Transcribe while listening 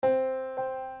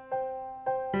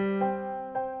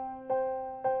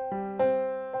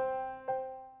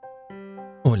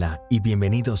Hola y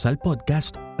bienvenidos al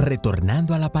podcast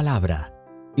Retornando a la Palabra.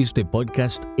 Este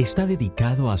podcast está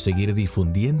dedicado a seguir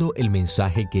difundiendo el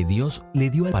mensaje que Dios le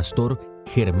dio al pastor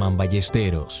Germán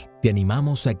Ballesteros. Te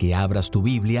animamos a que abras tu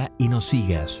Biblia y nos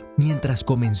sigas mientras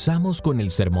comenzamos con el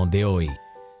sermón de hoy.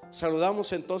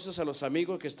 Saludamos entonces a los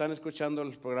amigos que están escuchando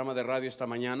el programa de radio esta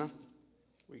mañana.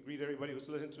 We greet everybody who's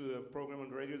listening to the program on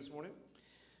the radio this morning.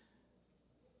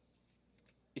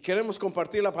 Y queremos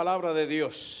compartir la palabra de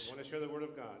Dios. I want to share the word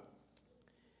of God.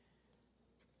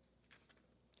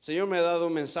 El Señor me ha dado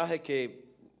un mensaje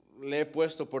que le he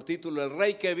puesto por título: El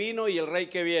Rey que vino y el Rey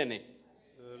que viene.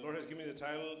 The Lord has given me the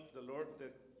title, the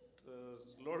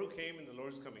Lord who came and the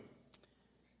Lord is coming.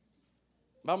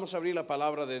 Vamos a abrir la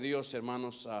palabra de Dios,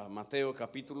 hermanos, a Mateo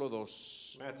capítulo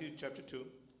 2. Matthew chapter 2.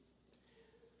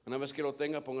 Una vez que lo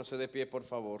tenga, póngase de pie, por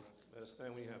favor. Let us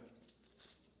stand when you have it.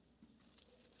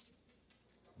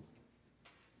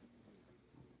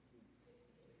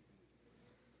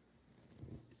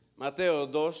 Mateo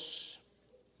 2.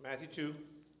 Matthew 2.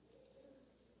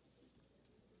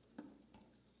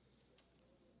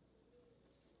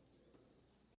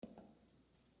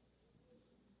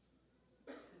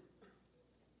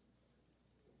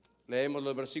 Leemos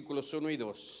los versículos 1 y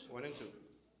 2. 1 and 2.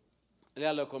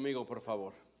 Léalo conmigo, por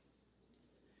favor.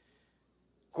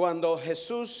 Cuando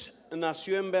Jesús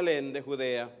nació en Belén de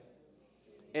Judea,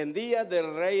 en día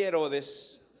del rey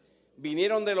Herodes,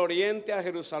 vinieron del oriente a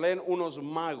Jerusalén unos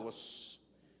magos,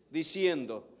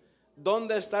 diciendo: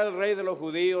 ¿Dónde está el rey de los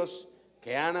judíos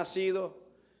que ha nacido?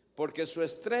 Porque su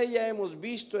estrella hemos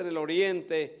visto en el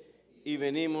oriente y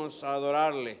venimos a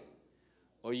adorarle.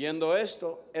 Oyendo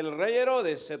esto, el rey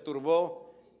Herodes se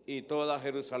turbó y toda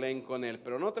Jerusalén con él.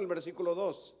 Pero nota el versículo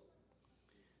 2.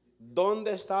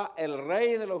 ¿Dónde está el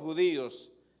rey de los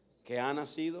judíos que ha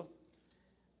nacido?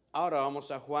 Ahora vamos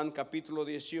a Juan capítulo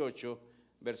 18,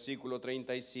 versículo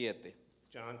 37.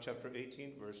 John chapter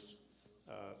 18, verse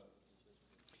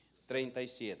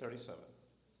 37. 37.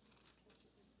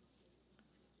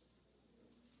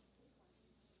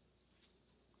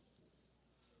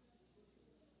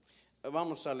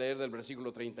 Vamos a leer del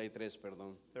versículo 33,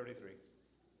 perdón. 33.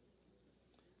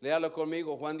 Léalo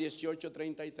conmigo, Juan 18,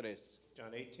 33.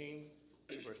 John 18,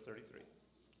 verse 33.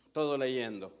 Todo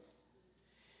leyendo.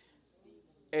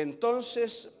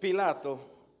 Entonces Pilato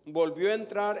volvió a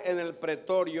entrar en el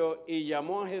pretorio y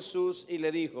llamó a Jesús y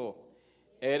le dijo: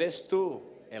 ¿Eres tú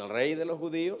el rey de los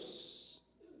judíos?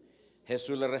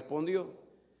 Jesús le respondió: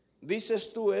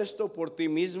 ¿Dices tú esto por ti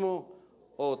mismo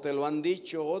o te lo han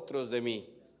dicho otros de mí?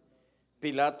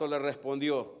 Pilato le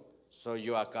respondió: ¿Soy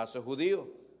yo acaso judío?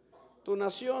 Tu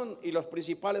nación y los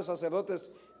principales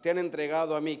sacerdotes te han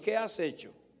entregado a mí. ¿Qué has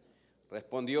hecho?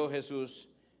 Respondió Jesús: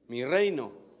 Mi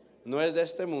reino no es de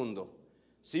este mundo.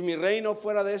 Si mi reino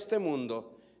fuera de este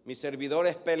mundo, mis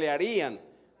servidores pelearían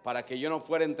para que yo no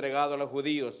fuera entregado a los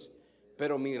judíos,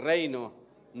 pero mi reino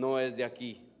no es de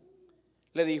aquí.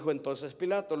 Le dijo entonces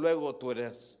Pilato: luego, ¿tú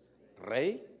eres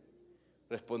rey?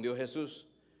 Respondió Jesús: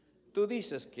 tú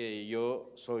dices que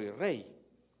yo soy rey.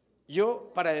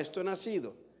 Yo para esto he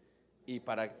nacido y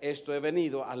para esto he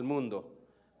venido al mundo,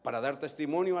 para dar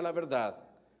testimonio a la verdad.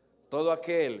 Todo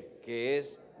aquel que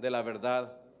es de la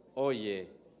verdad oye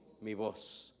mi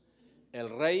voz. El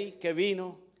rey que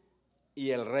vino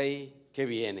y el rey que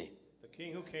viene. The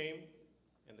king who came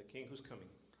and the king who's coming.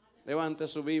 Levante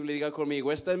su Biblia y diga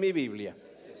conmigo: esta es mi Biblia.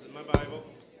 This is my Bible,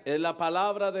 Es la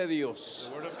palabra de Dios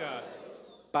the word of God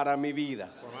para mi vida.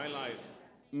 for my life.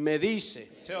 Me dice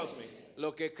It tells me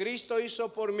lo que Cristo hizo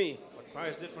por mí what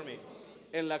Christ did for me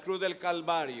en la cruz del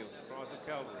Calvario. on the cross of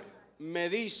Calvary. Me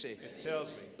dice It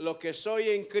tells me lo que soy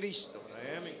en Cristo. what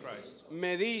I am in Christ.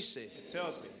 Me dice It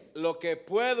tells me lo que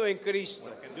puedo en Cristo.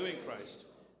 what I can do in Christ.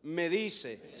 Me dice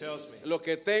It tells me lo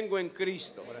que tengo en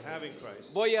Cristo. what I have in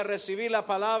Christ. Voy a recibir la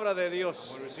palabra de I Dios.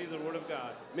 want to receive the word of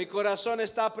God. Mi corazón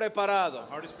está preparado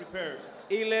My heart is prepared,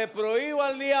 y le prohíbo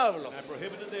al diablo and I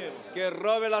prohibit the devil que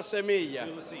robe la semilla to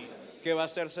steal the seed. que va a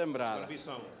ser It's going sembrada to be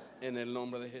sown en el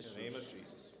nombre de in the name of Jesús.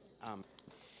 Jesus. Amén.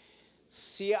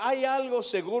 Si hay algo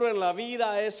seguro en la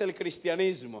vida es el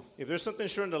cristianismo, If there's something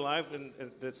sure in the life, and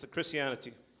that's the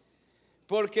Christianity.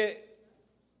 porque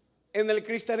en el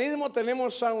cristianismo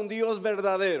tenemos a un Dios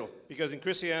verdadero, Because in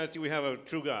Christianity we have a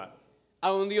true God,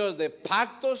 a un Dios de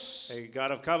pactos a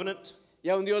God of covenant y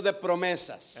a un Dios de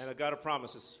promesas. and a God of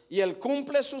promises. Y Él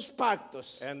cumple sus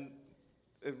pactos And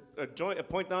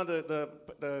point down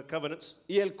the covenants,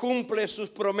 y Él cumple sus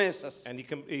promesas. and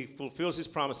he fulfills his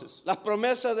promises. Las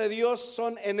promesas de Dios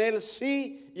son en Él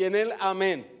sí y en Él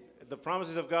amén. the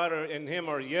promises of God are in him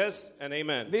are yes and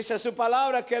amen. Dice su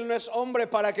palabra que él no es hombre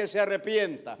para que se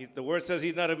arrepienta, The word says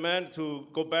he's not a man to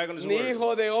go back on his ni word.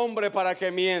 hijo de hombre para que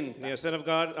mienta. Ni a son of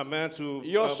God, a man to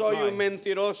Yo soy lie. un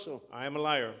mentiroso. I am a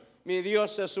liar. Mi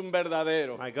Dios es un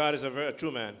verdadero. My God is a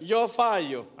true man. Yo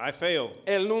fallo. I fail.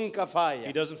 Él nunca He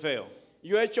falla. doesn't fail.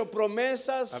 Yo he hecho I've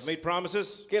promesas made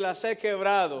promises que las he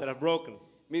quebrado. that I've broken.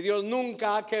 Mi Dios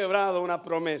nunca ha quebrado una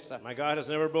promesa. My God has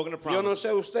never broken a Yo promise. no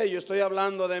sé usted, yo estoy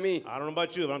hablando de mí. I don't know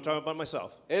about you, but I'm talking about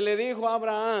myself. Él le dijo a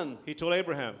Abraham He told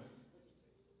Abraham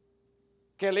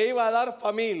que le iba a dar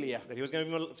familia that he was going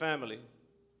to give him a family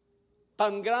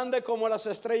tan grande como las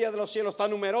estrellas de los cielos,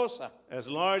 tan numerosa. as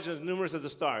large and numerous as the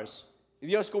stars, Y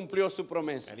Dios cumplió su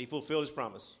promesa. and he fulfilled his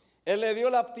promise. Él le dio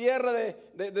la tierra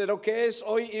de lo que es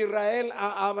hoy Israel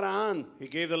a Abraham. He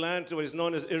gave the land to what is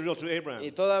known as Israel to Y Abraham,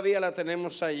 todavía la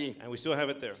tenemos allí. and we still have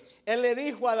it there. Él le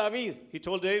dijo a David He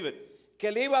told David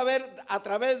que le iba a haber a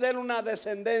través de él una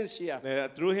descendencia.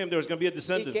 that through him there was going to be a Y que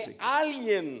descendancy,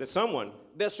 alguien that someone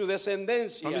de su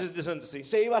descendencia from his descendancy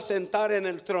se iba a sentar en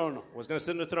el trono. was going to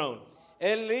sit on the throne.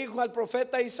 Él dijo al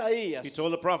profeta Isaías, He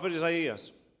told the prophet Isaiah,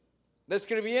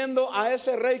 describiendo a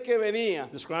ese rey que venía,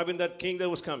 describing that king that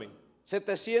was coming.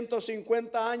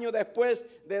 750 años después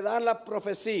de dar la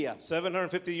profecía.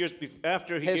 750 years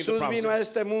after he gave the Jesús vino a prophecy,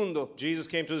 este mundo Jesus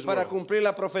came to this para world cumplir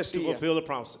la to profecía. fulfill the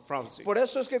prophecy. Por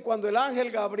eso es que cuando el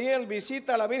ángel Gabriel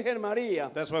visita a la Virgen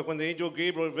María, That's why when the angel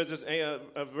Gabriel visits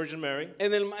a Virgin Mary,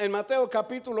 en Mateo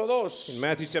capítulo 2, in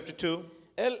Matthew chapter 2,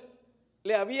 él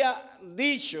le había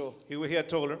dicho he had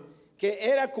told her que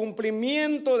era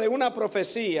cumplimiento de una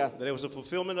profecía that it was a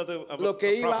fulfillment of lo que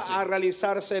a iba prophecy a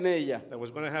realizarse en ella. that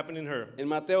was going to happen in her. En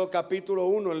Mateo capítulo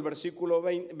 1, el versículo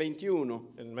 21,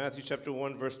 In Matthew chapter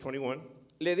 1, verse 21,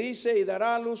 le dice, y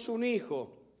dará a luz un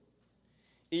hijo.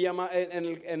 Y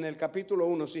en el capítulo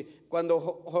 1, sí, cuando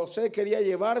José quería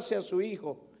llevarse a su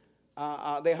hijo,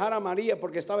 a dejar a María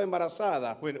porque estaba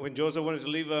embarazada, when Joseph wanted to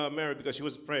leave Mary because she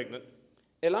was pregnant,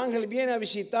 el ángel viene a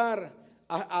visitar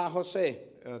a José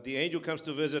the angel comes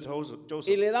to visit y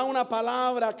Joseph, le da una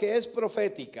palabra que es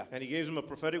profética. and he gives him a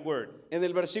prophetic word. En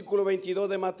el versículo 22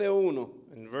 de Mateo 1,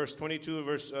 In verse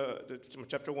 22,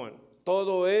 chapter 1,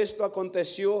 todo esto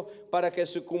aconteció para que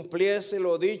se cumpliese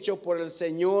lo dicho por el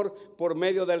Señor por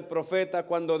medio del profeta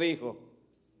cuando dijo,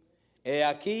 he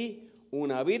aquí,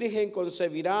 una virgen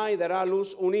concebirá y dará a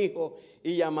luz un hijo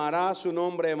y llamará su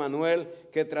nombre Emanuel,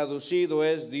 que traducido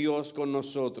es Dios con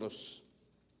nosotros.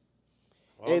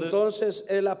 Entonces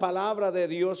es la palabra de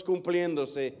Dios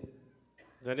cumpliéndose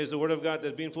that is the word of God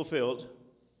that's being fulfilled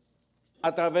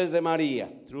a través de María,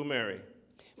 through Mary,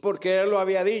 porque Él lo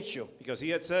había dicho, because he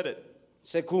had said it,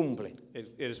 se cumple.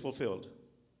 it is fulfilled.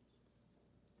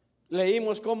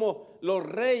 Leímos como los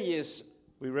reyes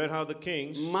We read how the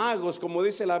kings, magos, como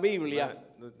dice la Biblia,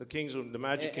 the kings, the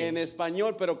magic en kings,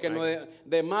 español, pero que no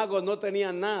de magos no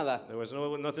tenían nada. there was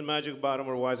nothing magic about them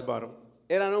or wise about them.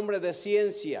 Eran hombres de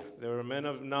ciencia, They were men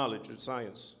of knowledge and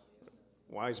science,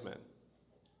 wise men,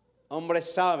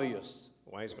 hombres sabios.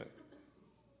 wise men.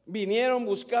 Vinieron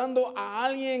buscando a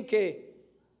alguien que,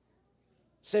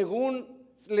 según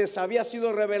les había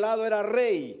sido revelado, era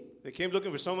rey. They came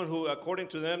looking for someone who, according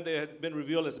to them, they had been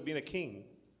revealed as being a king.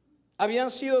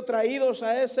 Habían sido traídos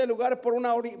a ese lugar por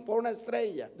una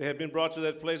estrella. They had been brought to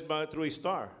that place through a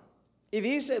star. Y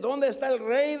dice, ¿dónde está el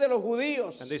rey de los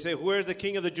judíos? And they say, where's the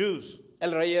king of the Jews?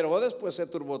 El rey Herodes pues se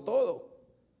turbó todo,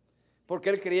 porque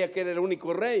él creía que era el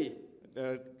único rey.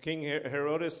 King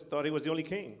Herodes thought he was the only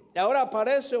king. Y ahora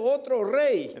aparece otro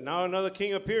rey. And now another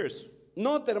king appears.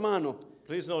 Note, hermano,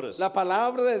 Please notice, la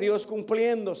palabra de Dios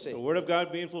cumpliéndose. the word of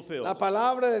God being fulfilled. La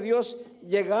palabra de Dios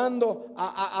llegando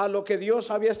a lo que Dios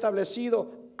había establecido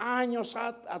años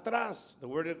atrás. The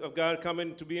word of God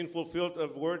coming to being fulfilled,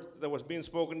 of word that was being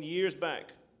spoken years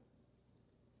back.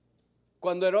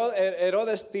 Cuando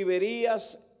Herodes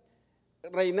Tiberías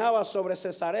reinaba sobre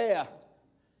Cesarea,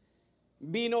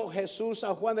 vino Jesús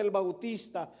a Juan el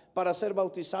Bautista para ser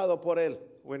bautizado por él.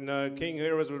 When King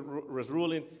Herodes was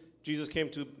ruling, Jesus came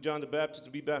to John the Baptist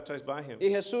to be baptized by him. Y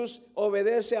Jesús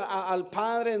obedece al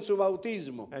Padre en su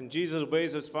bautismo. And Jesus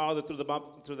obeys his Father through the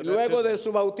Luego baptism. de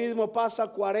su bautismo pasa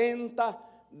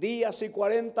 40 días y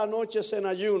 40 noches en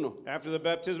ayuno. After the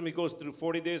baptism, he goes through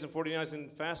 40 days and 40 nights in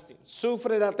fasting.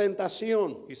 Sufre la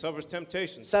tentación. He suffers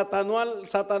temptation.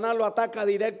 Satanás lo ataca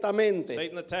directamente.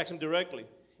 Satan attacks him directly.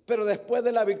 Pero después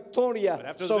de la victoria But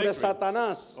after the sobre victory,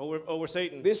 Satanás, over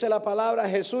Satan, dice la palabra,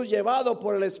 Jesús llevado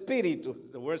por el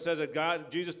Espíritu, the word says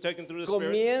that Jesus taken through the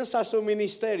Spirit, comienza su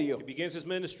ministerio. he begins his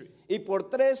ministry. Y por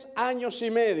 3 años y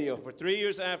medio, For 3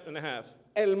 years and a half,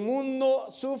 el mundo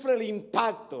sufre el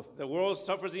impacto The world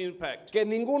suffers the impact que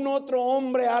ningún otro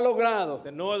hombre ha logrado.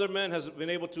 that no other man has been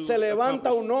able to Se levanta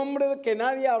accomplish. un hombre que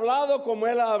nadie ha hablado como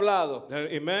él ha hablado. Now,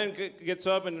 a man gets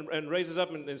up and raises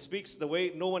up and speaks the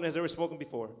way no one has ever spoken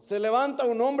before. Se levanta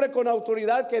un hombre con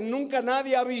autoridad que nunca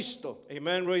nadie ha visto. A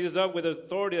man raises up with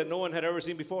authority that no one had ever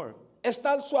seen before. Es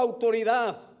tal su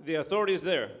autoridad The authority is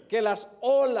there, que las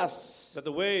olas that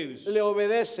the waves le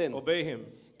obedecen, obey him.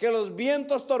 que los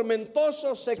vientos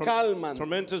tormentosos se calman.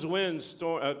 Tremendous winds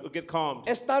get calmed.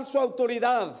 Es tal su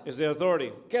autoridad Is the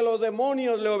authority que los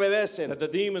demonios le obedecen. that the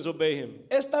demons obey him.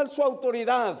 Es tal su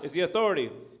autoridad Is the authority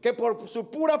que por su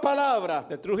pura palabra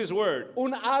that through his word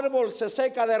un árbol se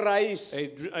seca de raíz.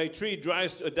 a tree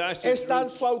dies to its Es tal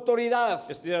roots. su autoridad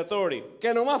It's the authority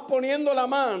que nomás poniendo la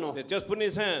mano, that just putting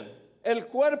his hand, el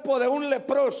cuerpo de un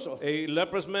leproso, a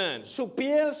leprous man, su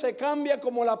piel se cambia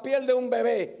como la piel de un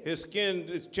bebé. his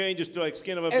skin changes to like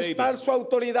skin of a Es baby. tal su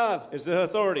autoridad It's the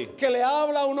authority. que le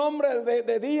habla a un hombre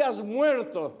de días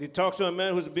muerto He talks to a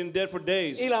man who's been dead for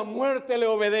days, y la muerte le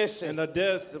obedece. and the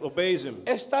death obeys him.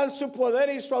 Es tal su poder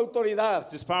y su autoridad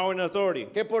It's his power and authority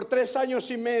que por 3 años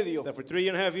y medio that for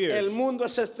 3.5 years el mundo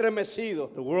es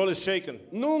estremecido. the world is shaken.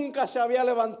 Nunca se había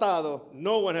levantado.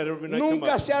 No one had ever been come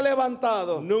Nunca up. se ha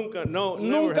levantado. Never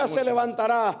Nunca has se one.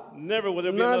 levantará Never will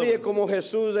there be nadie another. como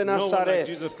Jesús de No one like Nazaret.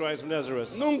 Jesus Christ of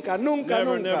Nazareth. Nunca, nunca,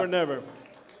 Never, nunca. never, never.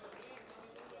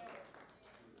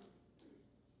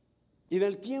 Y en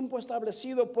el tiempo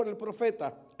establecido por el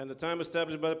profeta, And the time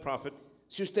established by the prophet,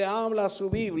 si usted habla su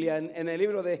Biblia en el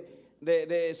libro de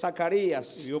if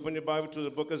Zacarías, you open your Bible to the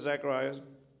book of Zechariah,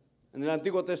 en el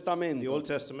Antiguo the Testamento, Old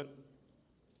Testament,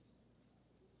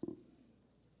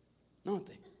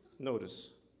 note, notice.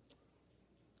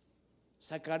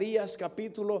 Zacarías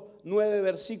capítulo 9,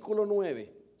 versículo 9.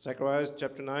 Zechariah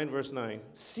chapter 9, verse 9.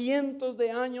 Cientos de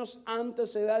años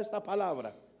antes se da esta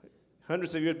palabra.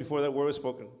 Hundreds of years before that word was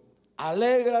spoken.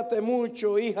 Alégrate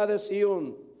mucho, hija de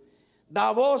Sión.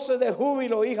 Da voces de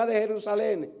júbilo, hija de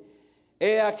Jerusalén.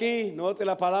 He aquí, note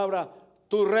la palabra,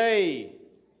 tu rey.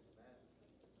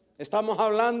 Estamos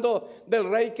hablando del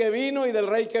rey que vino y del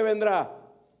rey que vendrá.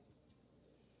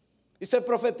 Y se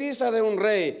profetiza de un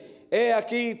rey. He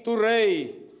aquí, tu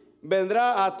rey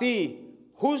vendrá a ti,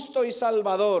 justo y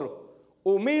salvador,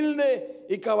 humilde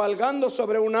y cabalgando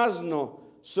sobre un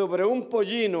asno, sobre un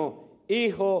pollino,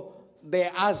 hijo de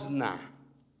asna.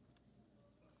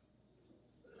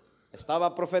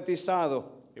 Estaba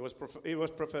profetizado It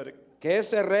was prophetic que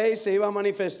ese rey se iba a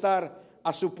manifestar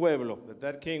a su pueblo.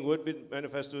 that king would be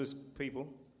manifest to his people.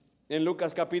 En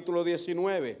Lucas capítulo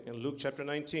 19 In Luke chapter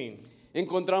 19,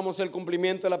 encontramos el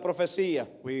cumplimiento de la profecía.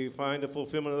 we find the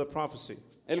fulfillment of the prophecy.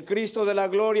 El Cristo de la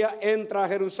gloria entra a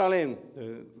Jerusalén.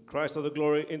 The Christ of the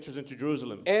glory enters into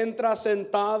Jerusalem. Entra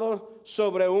sentado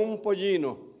sobre un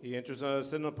pollino. He enters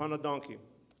sitting upon a donkey.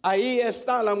 Ahí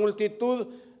está la multitud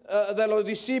de los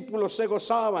discípulos se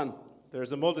gozaban. There's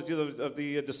the multitude of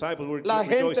the disciples who were La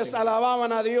gente rejoicing.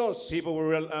 alababan a Dios. People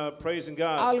were praising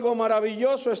God. Algo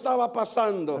maravilloso estaba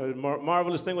pasando. A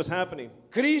marvelous thing was happening.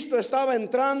 Cristo estaba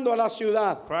entrando a la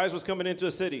ciudad. Christ was coming into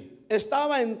the city.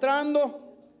 Estaba entrando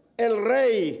el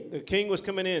rey. The king was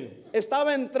coming in.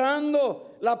 Estaba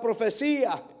entrando la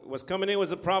profecía. Was coming in was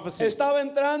the prophecy. Estaba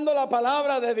entrando la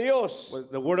palabra de Dios.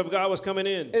 The word of God was coming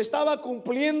in. Estaba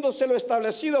cumpliéndose lo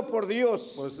establecido por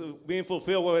Dios. Was being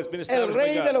fulfilled what has been El established by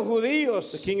rey de los God. The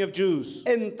judíos king of Jews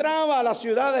entraba a la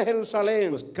ciudad de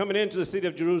Jerusalén. was coming into the city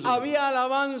of Jerusalem. Había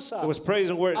alabanza. There was praise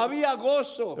and word. Había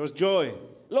gozo. There was joy.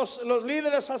 Los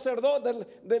líderes sacerdotes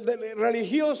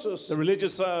religiosos The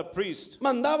religious priests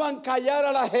mandaban callar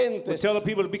a la gente. would tell the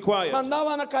people to be quiet.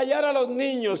 Mandaban a callar a los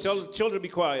niños. Tell the children to be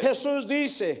quiet. Jesús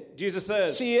dice, Jesus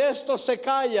says, si estos se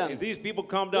callan, if these people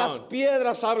calm las down,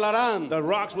 piedras hablarán. the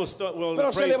rocks will Pero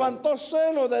praise se them. levantó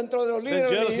celo dentro de los Then líderes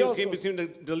jealousy came religiosos.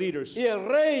 between the leaders Y el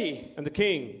rey, and the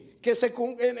king,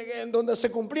 en donde se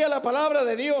cumplía la palabra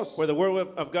de Dios, where the word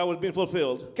of God was being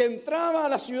fulfilled, que entraba a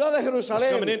la ciudad de was coming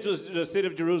Jerusalén, into the city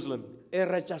of Jerusalem, es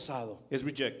rechazado. is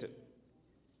rejected.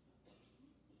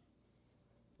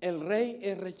 El rey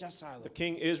es rechazado. The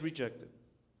king is rejected.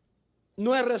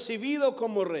 No es recibido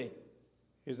como rey.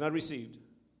 He is not received.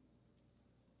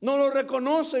 No lo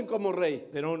reconocen como rey.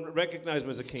 They don't recognize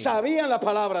him as a king. Sabían la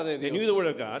palabra de They knew the Dios. word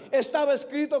of God. Estaba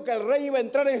escrito que el rey iba a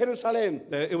entrar en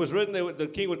Jerusalén. It was written that the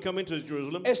king would come into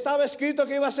Jerusalem. Estaba escrito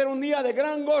que iba a ser un día de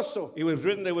gran gozo. It was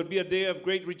written there would be a day of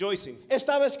great rejoicing.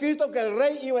 Estaba escrito que el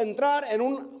rey iba a entrar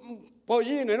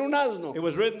pollino, en un asno. It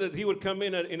was written that he would come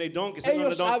in a donkey, sitting on a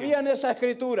Ellos donkey. sabían esa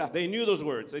escritura. They knew those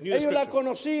words. They knew the Ellos la scripture.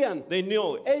 conocían. They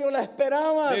knew it. Ellos la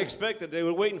esperaban. They expected. They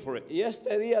were waiting for it. Y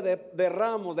este día de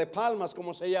ramos, de palmas,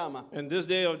 como se llama, And this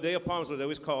day of Palms, what they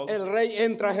always called, el rey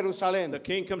entra a the Jerusalén.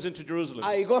 king comes into Jerusalem.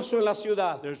 Hay gozo en la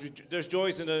ciudad. There's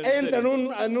joys in the Entra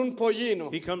city. en un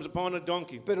pollino. He comes upon a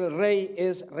donkey, Pero el rey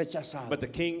es rechazado. but the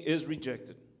king is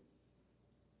rejected.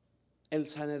 El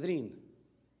Sanedrín,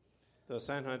 The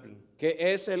Sanhedrin, que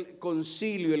es el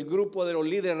concilio, el grupo de los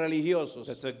líderes religiosos,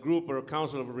 that's a group or a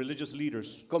council of religious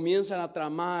leaders. comienzan a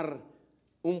tramar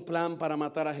un plan para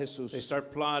matar a They Jesús.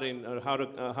 start plotting how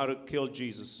to kill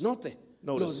Jesus. Note,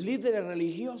 Notice. los líderes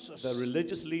religiosos. The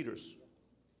religious leaders.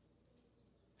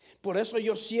 Por eso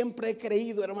yo siempre he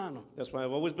creído, hermano. That's why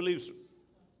I've always believed.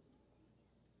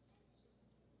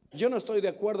 Yo no estoy de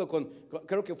acuerdo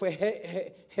creo que fue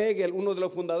Hegel, uno de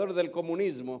los fundadores del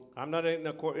comunismo. I'm not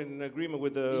in agreement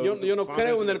with the. Yo no founders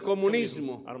creo of en el communism.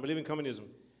 comunismo. I don't believe in communism.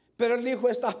 Pero él dijo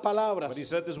estas palabras: But he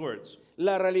said these words: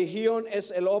 la religión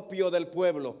es el opio del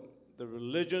pueblo. the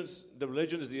religion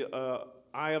is the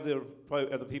eye of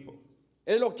the people.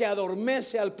 Es lo que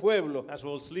adormece al pueblo. That's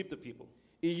what will sleep the people.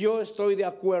 Y yo estoy de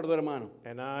acuerdo, hermano.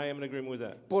 And I am in agreement with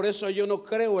that. Por eso yo no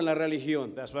creo en la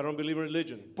religión. That's why I don't believe in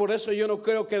religion. Por eso yo no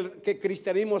creo que el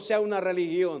cristianismo sea una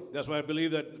religión. That's why I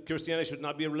believe that Christianity should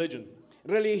not be a religion.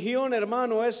 Religión,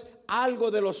 hermano, es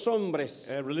algo de los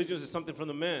hombres. Religion is something from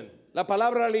the man. La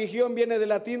palabra religión viene del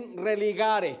latín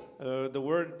religare, The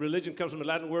word religion comes from the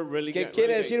Latin word que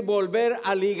quiere decir volver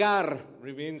a ligar.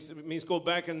 It means go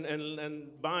back and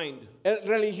bind.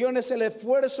 Religión es el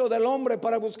esfuerzo del hombre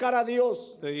para buscar a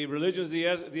Dios. The religion is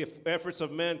the efforts of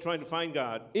man trying to find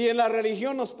God. Y en la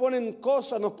religión nos ponen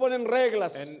cosas, nos ponen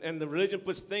reglas. And the religion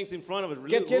puts things in front of it.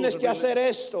 Que tienes que hacer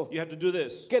esto. You have to do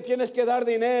this. Que tienes que dar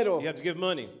dinero. You have to give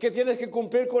money. Que tienes que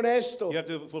cumplir con esto. You have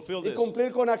to fulfill Y this.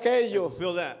 cumplir con aquello.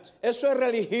 Fulfill that. Eso es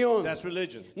religión. That's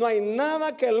religion. No hay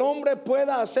nada que el hombre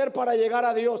pueda hacer para llegar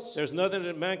a Dios. There's nothing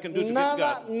that man can do to get to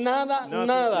Nada, God.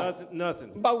 nada.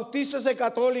 Nothing. Bautícese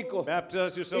católico.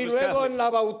 Baptize yourself Y as luego Catholic. en la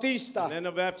bautista. And then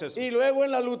a baptism. Y luego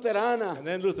en la luterana. And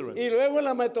then Lutheran. Y luego en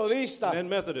la metodista. And then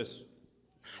Methodist.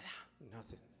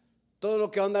 Nothing. Todo lo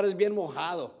que va a andar es bien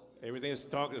mojado. Everything is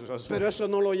talking. Pero eso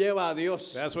no lo lleva a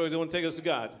Dios. That's why we don't take us to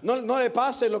God. No le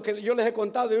pase lo que yo les he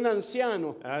contado de un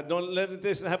anciano Don't let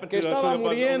this happen que to estaba about the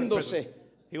older muriéndose. person.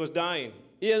 He was dying.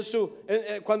 y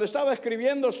cuando estaba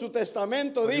escribiendo su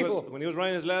testamento dijo: When he was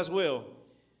writing his last will,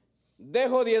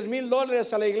 dejo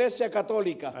 $10,000 a la iglesia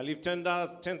católica, I leave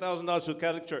 $10,000 to the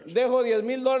Catholic Church, dejo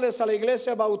 $10,000 a la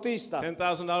iglesia bautista,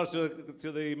 $10,000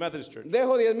 to the Methodist Church,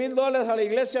 dejo $10,000 a la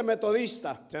iglesia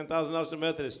metodista $10,000 to the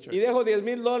Methodist Church, y dejo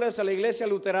 $10,000 a la iglesia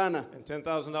luterana. and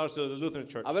 $10,000 to the Lutheran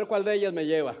Church. A ver cuál de ellas me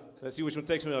lleva Let's see which one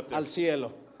takes me up there. al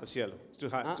cielo. Al cielo. It's too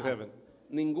high, to heaven.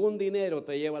 Ningún dinero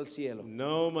te lleva al cielo.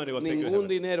 No money will take you to Ningún heaven.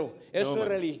 dinero. Eso No es money.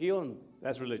 religión.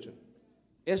 That's religion.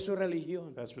 Eso es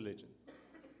religión. That's religion.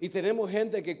 Y tenemos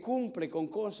gente que cumple con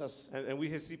cosas, And we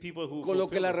see people who con lo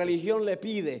que fulfill la those things religión le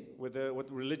pide, with what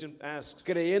religion asks,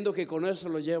 creyendo que con eso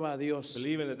lo lleva a Dios.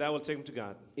 believing that will take them to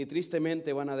God. Y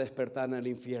tristemente van a despertar en el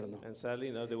infierno. And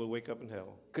sadly, they will wake up in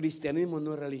hell. Cristianismo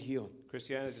no es religión.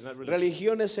 Christianity is not religion.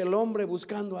 Religión es el hombre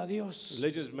buscando a Dios.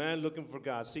 Religion is man looking for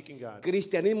God, seeking God.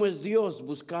 Cristianismo es Dios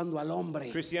buscando al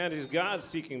hombre. Christianity is God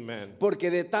seeking man.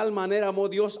 Porque de tal manera amó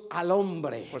Dios al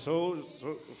hombre. For so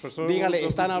Dígale,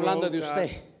 están God, hablando de usted.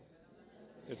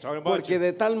 They're talking about Porque you.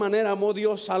 de tal manera amó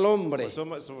Dios al hombre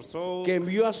So que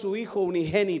envió a su Hijo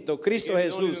unigénito, Cristo He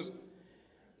only- Jesús,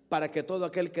 para que todo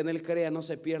aquel que en él crea no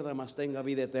se pierda, mas tenga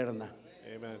vida eterna.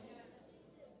 Amen.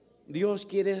 Dios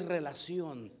quiere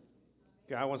relación.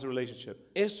 God wants a relationship.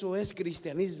 Eso es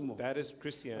cristianismo. That is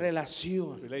Christianity.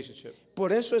 Relación. Relationship.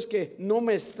 Por eso es que no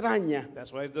me extraña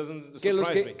That's why it doesn't que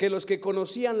surprise me. los que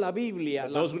conocían la Biblia,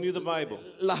 Those who knew the Bible,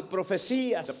 las the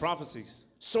profecías, prophecies,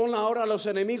 son ahora los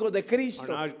enemigos de are Cristo.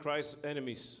 now Christ's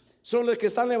enemies. Son los que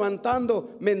están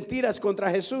levantando mentiras contra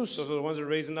Jesús. Those are the ones that are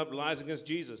raising up lies against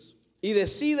Jesus. Y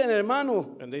deciden,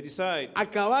 hermano, And they decide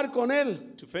acabar con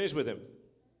él. to finish with him.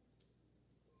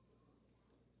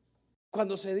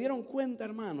 Cuando se dieron cuenta,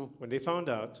 hermano, When they found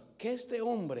out que este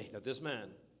hombre that this man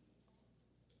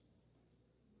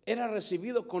era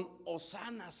recibido con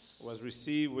hosanas. was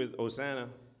received with Hosanna,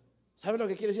 ¿Sabe lo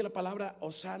que quiere decir la palabra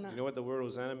hosana? you know what the word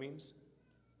Hosanna means?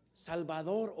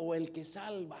 Salvador o el que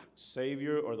salva.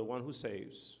 Savior or the one who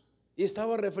saves. Y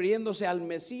estaba refiriéndose al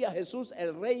Mesías Jesús,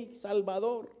 el Rey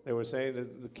Salvador. They were saying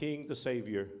that the King, the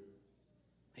Savior.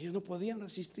 Ellos no podían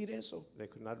resistir eso. They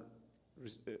could not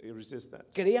resist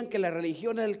that. Creían que la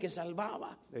religión era el que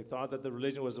salvaba. They thought that the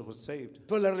religion was saved.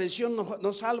 Pero la religión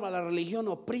no salva, la religión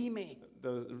oprime.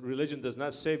 the religion does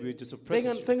not save you, it just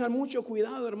oppresses you. Tengan mucho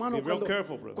cuidado, hermano, Be real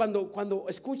careful, brother. cuando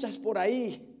escuchas por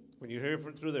ahí When you hear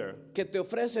from through there, que te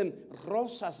ofrecen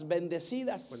rosas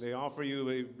bendecidas, when they offer you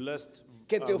a blessed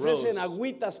que te ofrecen rose,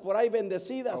 agüitas por ahí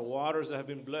bendecidas, or waters that have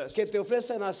been blessed, que te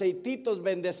ofrecen aceititos or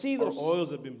bendecidos, oils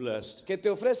that have been blessed, que te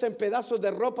ofrecen pedazos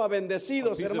de ropa or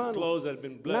bendecidos, pieces of hermano. clothes that have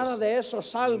been blessed. Nada de eso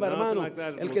salva, Nothing hermano. like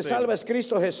that El will que save salva you. es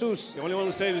Cristo Jesús. The only one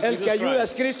who saves is El Jesus que ayuda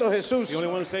es Christ. Cristo Jesús. The only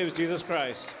one who saves is Jesus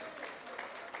Christ.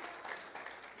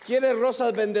 ¿Quieres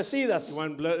rosas You bendecidas?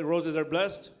 want roses that are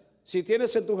blessed? Si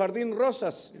tienes en tu jardín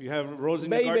rosas, You have roses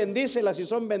in ve y your garden. bendícelas si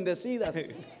son bendecidas.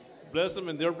 Bless them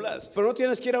and they're blessed. Pero no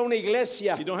tienes que ir a una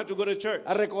iglesia You don't have to go to church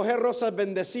a recoger rosas to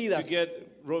bendecidas. get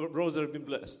roses that have been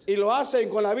blessed. Y lo hacen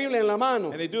con la Biblia en la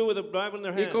mano. And they do it with the Bible in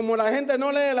their Y hand. como la gente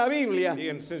no lee la Biblia,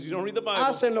 And since you don't read the Bible,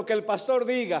 hacen lo que el pastor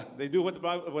diga. they do what the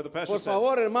pastor Por says.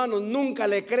 favor, hermanos, nunca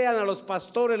le crean a los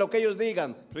pastores lo que ellos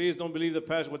digan. Please don't believe the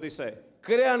pastor what they say.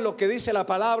 Crean lo que dice la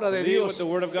palabra de Believe what Dios. the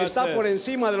word of God Está says. por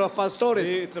encima de los pastores.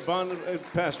 It's upon the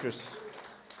pastors.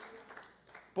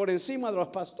 Por encima de los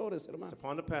pastores, It's hermano.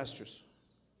 upon the pastors.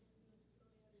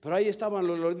 Pero ahí estaban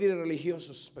los líderes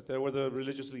religiosos. But there were the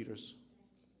religious leaders.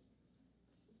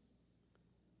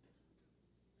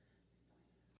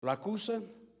 Lo acusan,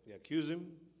 They accuse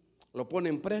him. lo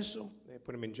ponen preso, They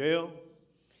put him in jail.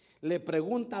 le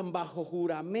preguntan bajo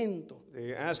juramento.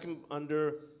 They ask him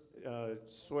under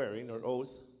swearing or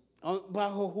oath.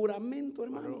 Bajo juramento,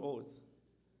 Under hermano. oath.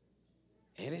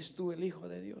 ¿Eres tú el Hijo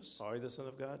de Dios? Are you the Son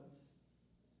of God?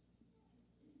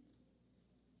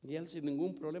 Y él sin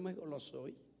ningún problema dijo, lo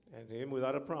soy. And him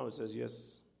without a promise says,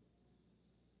 yes,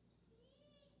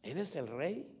 ¿Eres el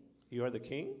rey? you are the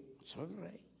king. Soy el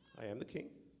rey. I am the king.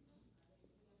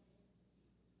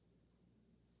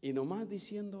 Y nomás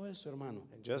diciendo eso, hermano,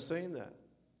 And just saying that,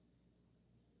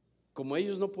 como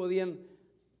ellos no podían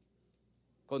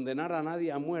condenar a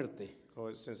nadie a muerte,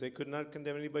 since they could not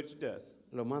condemn anybody to death,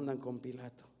 lo mandan con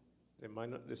Pilato.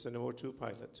 they send him over to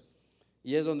Pilate.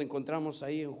 Y es donde encontramos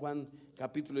ahí en Juan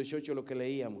capítulo 18 lo que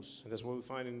leíamos. And that's what we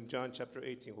find in John chapter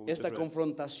 18. What we Esta just read.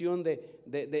 confrontación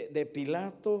de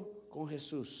Pilato con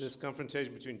Jesús. This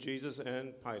confrontation between Jesus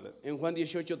and Pilate. En Juan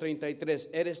 18:33,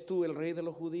 ¿eres tú el rey de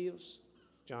los judíos?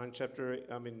 John chapter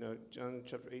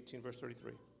 18, verse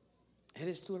 33.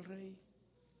 ¿Eres tú el rey?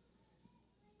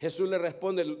 Jesús le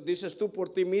responde, ¿dices tú por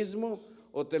ti mismo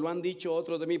o te lo han dicho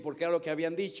otros de mí? Porque era lo que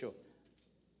habían dicho.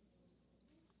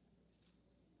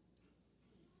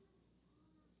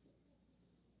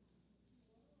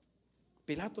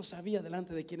 Pilato sabía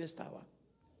delante de quién estaba.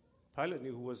 Pilate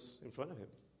knew who was in front of him.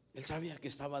 Él sabía que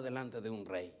estaba delante de un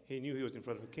rey. He knew he was in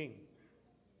front of a king.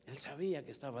 Él sabía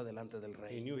que estaba delante del He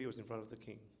rey. knew he was in front of the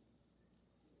king.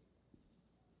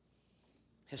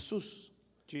 Jesús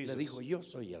Jesus. le dijo, yo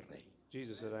soy el rey.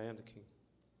 Jesus said, I am the king.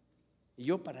 Y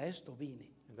yo para esto vine.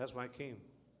 And that's why I came.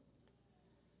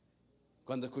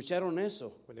 Cuando escucharon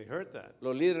eso, When they heard that,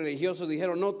 los líderes religiosos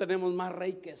dijeron, no tenemos más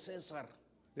rey que César.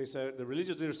 they said, the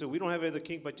religious leaders said, we don't have any other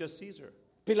king but just Caesar.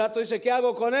 Pilato dice, ¿qué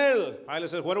hago con él? Pilate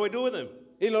said, what do I do with him?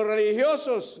 Y los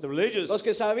religiosos, The religious, los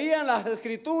que sabían las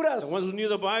escrituras, the ones who knew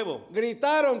the Bible,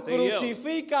 gritaron, they yelled,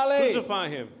 crucifícale, crucify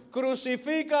him.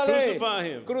 crucifícale, Crucify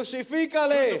him.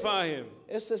 crucifícale. Crucify him.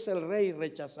 Ese es el rey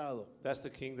rechazado. That's the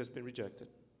king that's been rejected.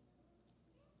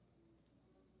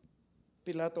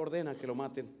 Pilato ordena que lo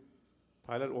maten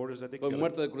Pilate orders that they con kill him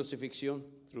muerte de crucifixión.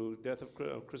 through death of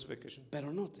crucifixion.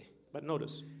 Pero note, But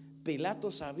notice, Pilato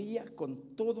sabía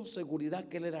con toda seguridad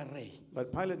que él era rey.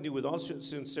 but Pilate knew with all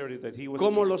sincerity that he was a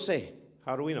 ¿Cómo king. lo sé?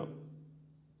 How do we know?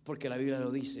 Porque la Biblia lo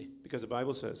dice. Because the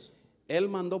Bible says Él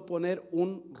mandó poner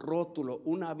un rótulo,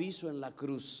 un aviso en la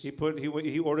cruz,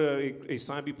 he ordered a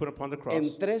sign be put upon the en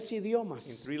cross 3 in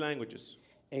idiomas. 3 languages.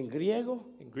 En griego,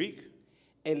 In Greek,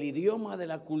 el idioma de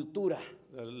la cultura.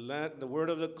 the word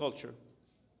of the culture.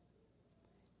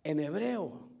 En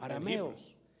hebreo, arameo,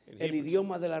 Hebrews. In el Hebrews.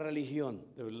 idioma de la religión.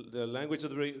 The language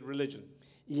of the religion.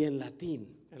 Y en latín,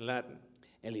 In Latin,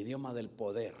 el idioma del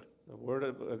poder.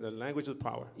 the language of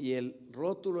power. Y el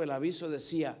rótulo, el aviso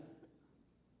decía,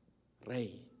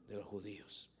 Rey de los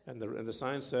judíos. And the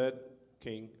sign said,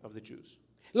 King of the Jews.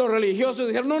 Los religiosos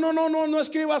dijeron, no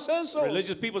escribas eso.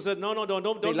 Religious people said, no, don't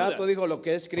do Pilato that. dijo, lo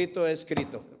que es escrito es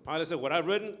escrito. Pilate said, what I've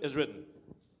written is written.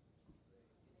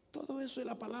 Todo eso es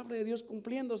la palabra de Dios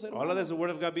cumpliéndose, All of hermano. that is the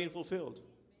word of God being fulfilled.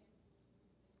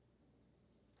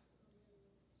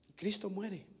 Cristo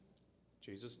muere.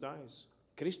 Jesus dies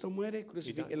Cristo muere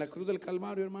dies. en la cruz del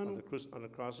Calvario, hermano. on the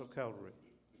cross of Calvary.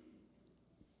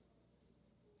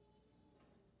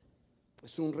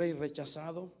 Es un rey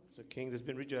rechazado. It's a king that's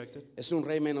been rejected, Es un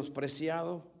rey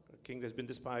menospreciado. a king that's been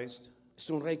despised, Es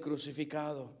un rey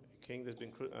crucificado. a king that's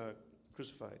been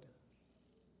crucified.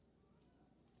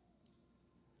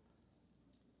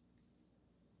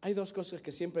 Hay dos cosas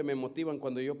que siempre me motivan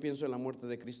cuando yo pienso en la muerte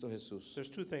de Cristo Jesús. There's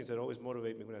two things that always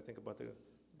motivate me when I think about the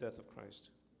death of Christ.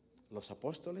 Los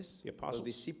apóstoles, The apostles, los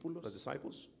discípulos. the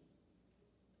disciples.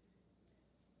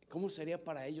 ¿Cómo sería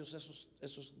para ellos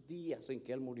esos días en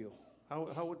que Él murió?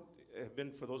 How would it have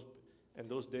been for those in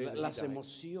those days that he Las died?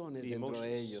 emociones The dentro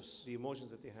de ellos. the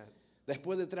emotions that they had.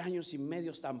 Después de 3 años y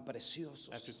medio tan preciosos.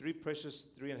 After 3 precious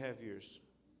 3.5 years,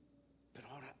 Pero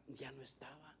ahora ya no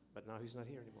estaba. but now he's not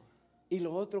here anymore. Y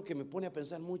lo otro que me pone a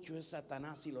pensar mucho es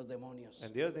Satanás y los demonios.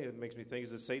 And the other thing that makes me think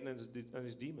is that Satan and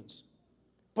his demons.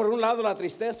 Por un lado, la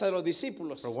tristeza de los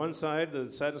discípulos. For one side,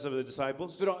 the sadness of the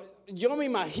disciples. Pero yo me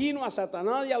imagino a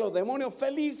Satanás y a los demonios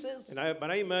felices. But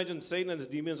I imagine Satan and his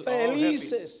demons all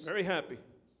Felices. happy, very happy.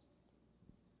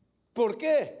 ¿Por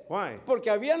qué? Why? Porque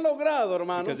habían logrado,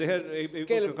 hermano, Because they had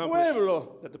que el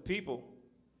pueblo that the people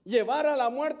llevara a la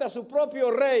muerte a su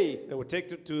propio rey. that would take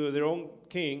to their own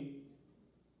king.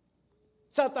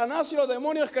 Satanás y los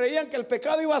demonios creían que el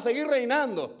pecado iba a seguir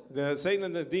reinando. Satan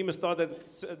and the demons thought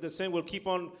that the sin will keep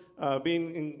on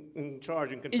being in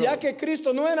charge and Y control. ya que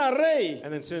Cristo no era rey,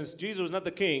 And then since Jesus was not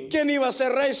the king, ¿quién iba a ser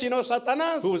rey sino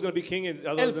Satanás? who was going to be king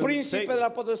other El than príncipe Satan? de la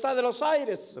potestad de los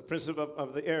aires. The prince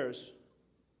of the airs.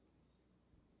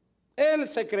 Él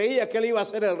se creía que él iba a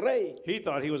ser el rey. He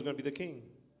thought he was going to be the king.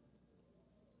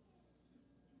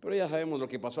 Pero ya sabemos lo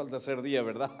que pasó al tercer día,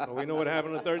 ¿verdad? But we know what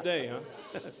happened the third day, huh?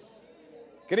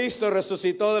 Cristo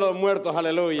resucitó de los muertos,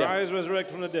 aleluya. Christ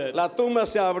resurrected from the dead. La tumba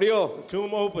se abrió. The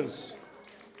tomb opens.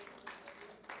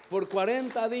 Por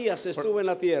 40 días estuvo en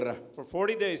la tierra. For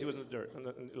 40 days he was in the dirt, in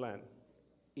the land.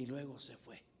 Y luego se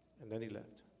fue. And then he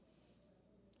left.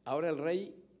 Ahora el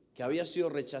rey que había sido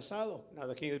rechazado, Now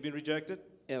the king had been rejected.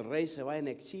 el rey se va en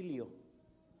exilio.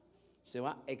 Se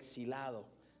va exilado.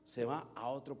 Se va a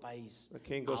otro país, The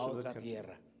king a goes to the otra country,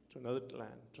 tierra. to another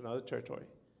land, to another territory.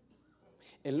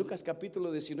 En Lucas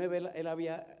capítulo 19 él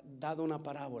había dado una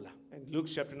parábola In Luke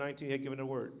chapter 19, he had given a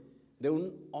word de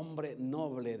un hombre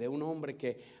noble, de un hombre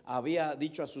que había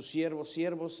dicho a sus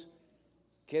siervos,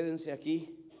 quédense aquí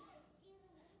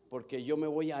porque yo me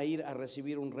voy a ir a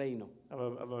recibir un reino.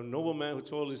 of a nobleman who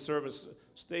told his servants,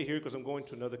 stay here because I'm going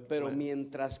to another Pero land.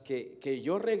 mientras que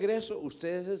yo regreso,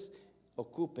 ustedes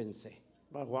ocúpense.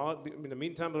 But while, in the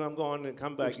meantime, when I'm gone and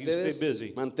come back, you stay Ustedes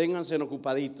busy. manténganse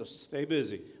ocupaditos. Stay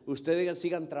busy. Ustedes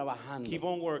sigan trabajando. Keep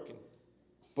on working.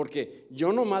 Porque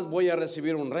yo nomás voy a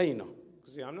recibir un reino.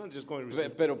 See, I'm not just going to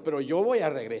receive, Pero yo voy a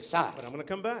regresar. but I'm going to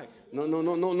come back.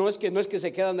 No es que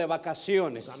se quedan de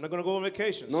vacaciones. I'm not going to go on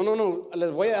vacations. No,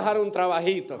 les voy a dejar un I'm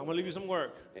trabajito. going to leave you some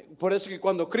work. Por eso que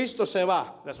cuando Cristo se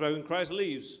va, That's why when Christ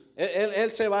leaves, él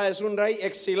se va, es un rey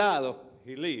exilado.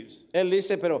 he leaves. Él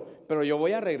dice, pero yo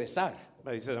voy a regresar.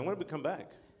 But he says, I'm going to come back.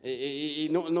 Y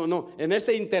no, en este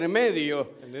intermedio,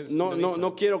 In the no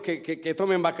meantime. quiero que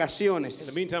tomen In the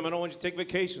vacaciones. meantime, I don't want you to take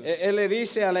vacations. Él le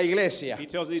dice a la iglesia, He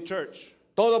tells the church,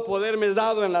 todo poder me es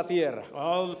dado en la tierra,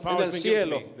 all the en power el has been given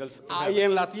to cielo, me. That's from ahí heaven.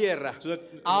 en la tierra. So that-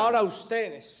 Ahora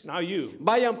ustedes Now you,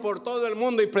 vayan por todo el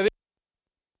mundo y prediquen.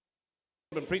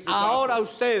 and preach the Ahora gospel.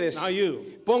 ustedes Now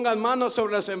you, pongan manos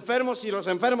sobre los enfermos y los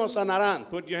enfermos sanarán.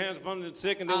 put your hands upon the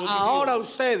sick and they will be Ahora healed.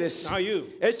 ustedes Now you,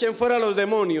 echen fuera los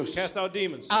demonios. cast out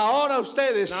demons. Ahora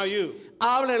ustedes Now you,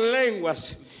 hablen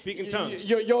lenguas. speak in tongues.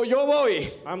 Yo voy,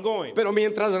 I'm going. pero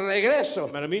mientras regreso,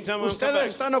 But in the meantime, I'm come ustedes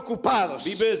back. están ocupados.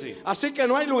 Be busy. Así que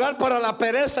no hay lugar para la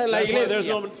pereza en la That's why there's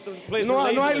iglesia. no place No for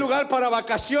hay laziness. lugar para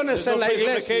vacaciones There's en no la place for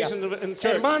iglesia. vacation in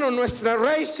church. Hermano, nuestro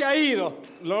rey se ha ido,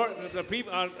 Lord, the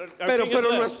people, our pero king is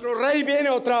left, nuestro rey viene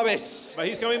otra vez. but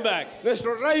he's coming back.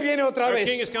 Nuestro rey viene otra Our vez.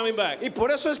 king is coming back. Y por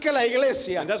eso es que la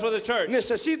iglesia And that's why the church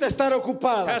necesita estar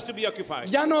ocupada. has to be occupied.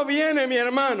 Ya no viene mi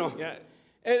hermano Yeah.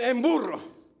 en burro.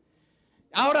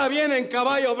 Ahora viene en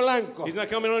caballo blanco. He's not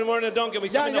coming anymore in a donkey, but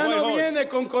he's Ya coming in a white no horse. viene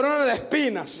con corona de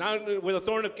espinas. Now with a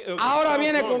thorn of Ahora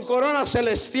viene con thorns. corona But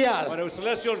celestial. a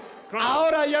celestial crown.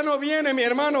 Ahora ya no viene mi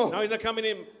hermano Now he's not coming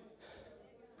in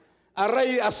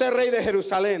a ser rey de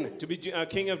Jerusalén. to be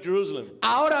king of Jerusalem.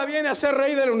 Ahora viene a ser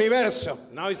rey del universo.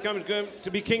 Now he's coming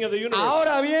to be king of the universe.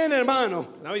 Ahora viene, hermano,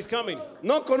 Now he's coming,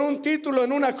 no con un título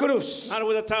en una cruz, not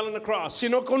with a title on the cross,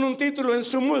 sino con un título en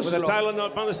su with a muslo. title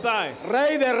upon his thigh.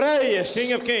 Rey de reyes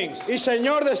King of kings, y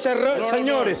señor de of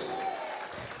señores.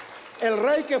 El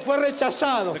rey que fue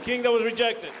rechazado the king that was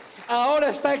rejected. ahora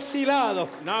está exilado,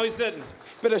 Now he's sitting,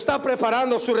 pero está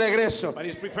preparando su regreso. but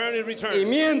he's preparing his Y return.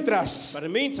 mientras, But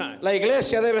in the meantime, la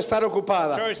iglesia debe estar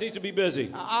ocupada. church needs to be busy.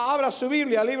 Abra su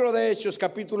Biblia, libro de Hechos,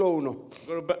 capítulo 1.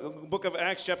 Go to book of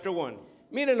Acts chapter 1.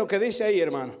 Miren lo que dice ahí,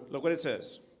 hermano. Look what it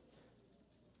says.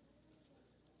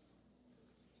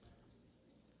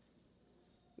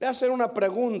 Le hacer una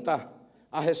pregunta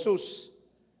a Jesús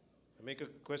I make a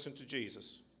question to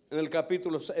Jesus. en el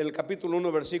capítulo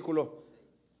 1, versículo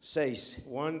 6.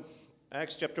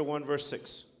 Acts chapter 1, verse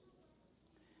 6.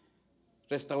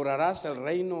 ¿Restaurarás el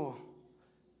reino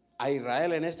a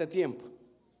Israel en este tiempo?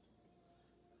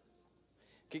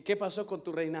 ¿Qué pasó con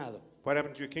tu reinado? What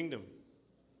happened to your kingdom?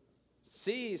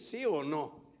 Sí, sí o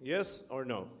no. Yes or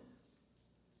no?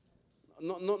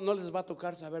 No les va a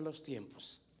tocar saber los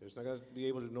tiempos. There's not going to be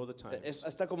able to know the times.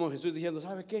 Está como Jesús diciendo,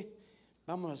 ¿sabe qué?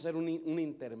 Vamos a hacer un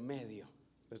intermedio.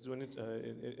 Let's do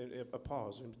a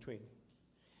pause in between.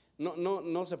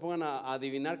 No se pongan a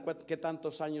adivinar qué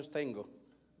tantos años tengo.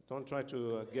 Don't try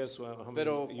to guess how many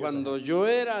Pero years cuando I have. yo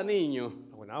era niño,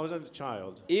 When I was a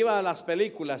child, iba a las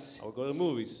películas. I would go to the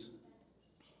movies.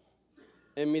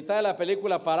 En mitad de la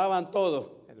película paraban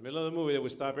todo, In the middle of the movie, they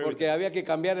would stop porque everything. había que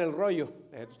cambiar el rollo.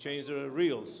 They had to change the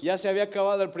reels. Ya se había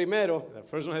acabado el primero, The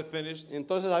first one had finished.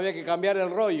 entonces había que cambiar el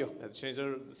rollo. They had to change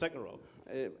the second roll.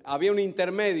 Había un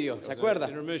intermedio, ¿se There was an acuerda?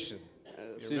 intermission.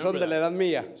 You Si remember son de la that? edad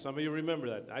mía. Some of you remember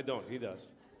that. I don't. He does.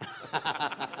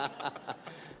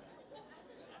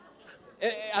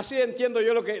 Así entiendo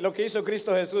yo lo que hizo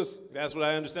Cristo Jesús. That's what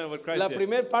I understand what Christ La did.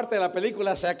 primera parte de la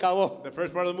película se acabó. The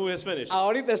first part of the movie has finished.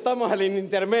 Ahorita estamos en el Now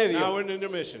intermedio, we're in the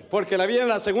intermission. porque la viene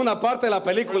la segunda parte de la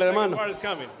película, The second hermano. part is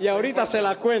coming. Y ahorita se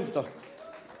la cuento.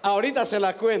 Ahorita se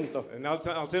la cuento. And I'll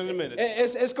tell you in a minute.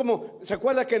 Es como, ¿se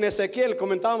acuerda que en Ezequiel,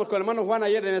 comentábamos con el hermano Juan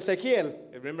ayer en Ezequiel,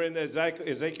 Remember in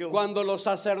Ezekiel, cuando los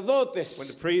when the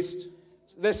sacerdotes priest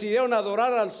decidieron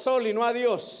adorar al sol y no a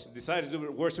Dios? decided to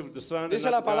worship the sun, and Dice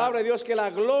not la God, palabra de Dios que la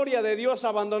gloria de Dios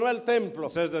abandonó el templo.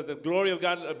 it says that the glory of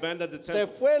God abandoned the Se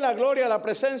temple. fue la gloria, la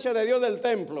presencia de Dios del The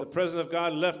templo. presence of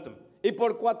God left them. Y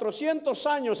por 400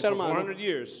 años, For hermano, 400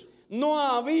 years, no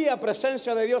había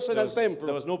presencia de Dios en there el was, there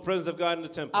templo. was no presence of God in the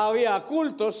temple. Había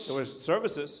cultos, There were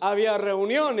services, había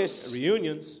reuniones,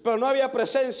 reunions, pero no había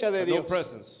presencia de but no Dios.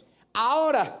 presence.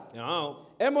 Ahora Now,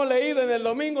 hemos leído en el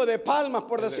Domingo de Palmas,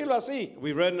 por decirlo así,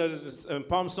 we read in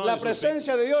Palm la Sunday,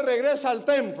 presencia de Dios regresa al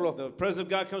templo the presence of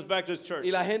God comes back to his church.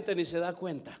 y la gente ni se da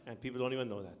cuenta. And people don't even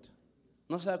know that.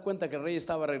 No se da cuenta que el rey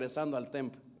estaba regresando al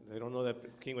templo. They don't know that the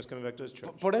king was coming back to his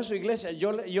church. Por eso, iglesia,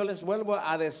 yo les vuelvo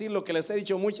a decir lo que les he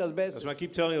dicho muchas That's veces. why I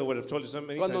keep telling you what I've told you so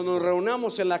many times. Cuando nos before.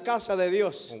 reunamos en la casa de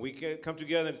Dios, When we come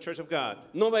together in the church of God,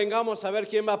 no vengamos a ver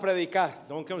quién va a predicar.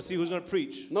 don't come see who's going to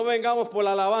preach No vengamos por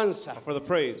la alabanza, or for the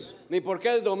praise ni porque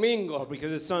es or domingo.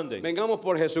 because it's Sunday. Vengamos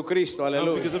por Jesucristo, No,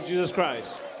 aleluya. because of Jesus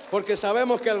Christ. Porque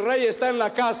sabemos que el rey está en la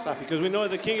casa. Because we know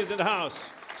the king is in the house.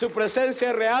 Su presencia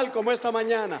es real como esta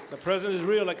mañana. The presence is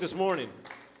real like this morning.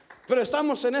 Pero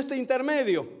estamos en este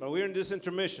intermedio. But we're in this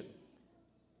intermission.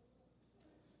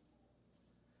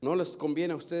 No les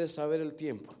conviene a ustedes saber el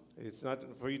tiempo. It's not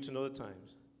for you to know the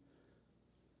times.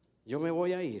 Yo me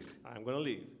voy a ir, I'm going to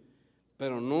leave.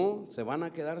 pero no se van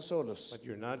a quedar solos. But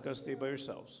you're not going to stay by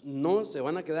yourselves. No se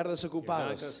van a quedar You're not going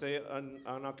to desocupados. stay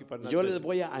unoccupied. Not Yo les busy.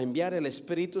 voy a enviar el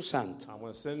Espíritu Santo I'm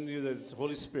going to send you the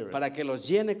Holy Spirit para que los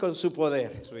llene con su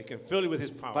poder, so he can fill you with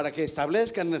his power. para que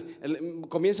establezcan,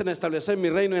 comiencen a establecer mi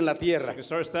reino en la So tierra. I can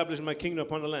start establishing my kingdom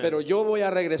upon the land. Pero yo voy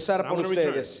a regresar And I'm por going to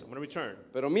return. ustedes. I'm going to return.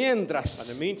 Pero But mientras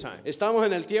in the meantime, estamos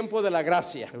en el tiempo de la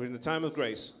gracia, we're in the time of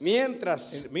grace.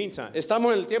 mientras In the meantime,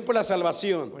 estamos en el tiempo de la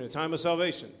salvación, we're in the time of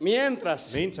salvation. mientras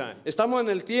Meantime, estamos en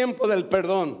el tiempo del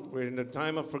perdón, we're in the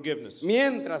time of forgiveness.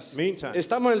 mientras Meantime.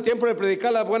 estamos en el tiempo de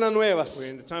predicar las buenas nuevas, We're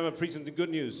in the time of preaching the good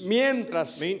news.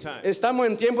 mientras Meantime. estamos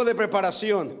en tiempo de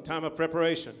preparación. Time of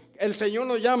preparation. El Señor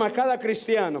nos llama a cada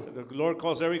cristiano The Lord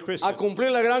calls every a Christian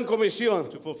cumplir la gran comisión,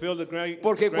 to fulfill the great,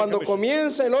 porque great cuando commission.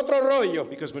 comienza el otro rollo,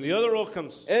 Because when the other role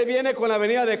comes, Él viene con la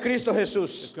venida de Cristo it's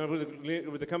Jesús. going to be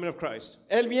with the coming of Christ.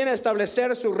 Él viene a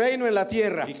establecer su reino en la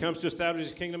tierra. He comes to establish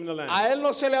his kingdom in the land. A Él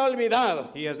no se le ha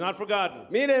olvidado. He has not forgotten.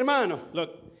 Mire, hermano,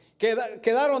 Look,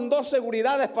 quedaron dos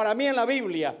seguridades para mí en la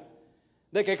Biblia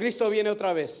de que Cristo viene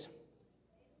otra vez.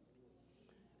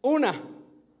 Una,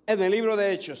 en el libro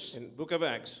de Hechos, in the book of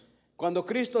Acts, cuando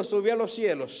Cristo subió a los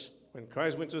cielos when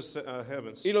Christ went to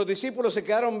heavens, y los discípulos se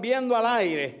quedaron viendo al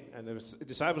aire. and the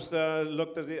disciples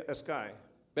looked at the sky,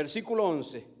 Versículo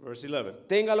 11. verse 11.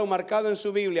 Téngalo marcado en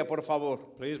su Biblia, por favor.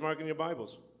 Please mark in your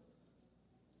Bibles.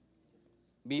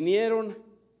 Vinieron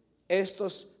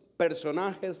estos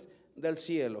personajes del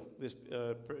cielo.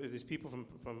 These people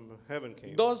from heaven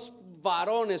came. Dos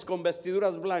varones con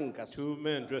vestiduras blancas. Two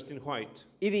men dressed in white.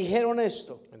 Y dijeron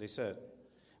esto: And they said,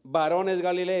 varones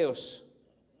galileos,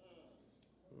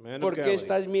 Men of ¿por qué Galilee,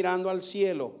 estáis mirando al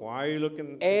cielo? why are you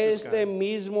looking at the Este sky?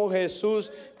 mismo Jesús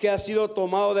que ha sido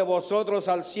tomado de vosotros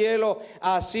al cielo,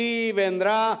 así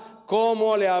vendrá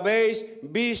como le habéis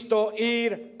visto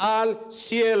ir al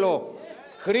cielo.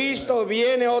 Cristo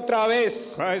viene otra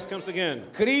vez. Christ comes again.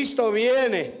 Cristo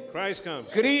viene. Christ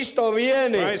comes. Cristo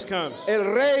viene. Christ comes. El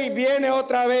Rey viene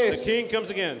otra The vez. King comes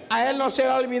again. A Él no se le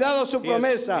ha olvidado su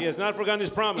promesa. He has not forgotten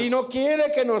his promise. Y no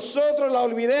quiere que nosotros la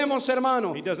olvidemos,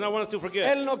 hermano. He does not want us to forget.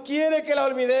 Él no quiere que la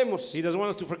olvidemos. He doesn't want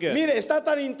us to forget. Mire, está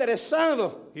tan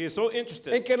interesado He is so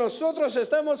interested en que nosotros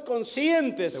estemos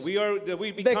conscientes that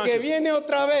we be de que conscious viene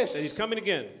otra that he's vez. coming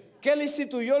again. Que Él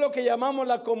instituyó lo que llamamos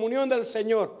la comunión del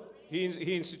Señor. He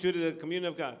instituted the communion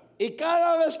of God. Y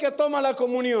cada vez que toma la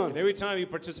comunión, And every time he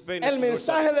participates el in the Lord's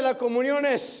Supper. mensaje de la comunión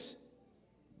es,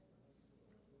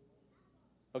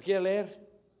 ¿lo quiere leer?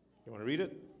 You want to read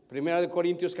it? Primera de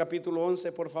Corintios capítulo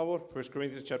 11, por favor. 1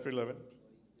 Corinthians chapter 11.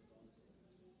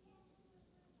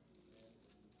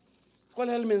 ¿Cuál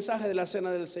es el mensaje de la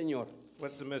cena del Señor?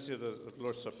 What's the message of the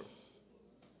Lord's Supper?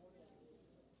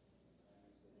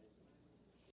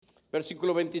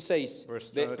 Versículo 26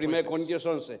 Verse, de 1 26. Corintios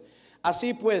 11.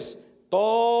 Así pues,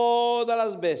 todas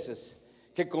las veces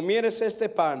que comieres este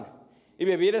pan y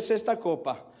bebieres esta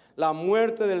copa, la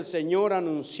muerte del Señor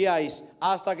anunciáis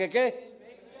hasta que ¿qué?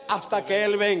 Hasta que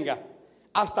Él venga.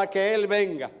 Hasta que Él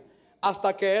venga.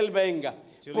 Hasta que Él venga.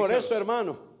 Till he Por comes. eso,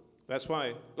 hermano, That's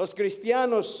why los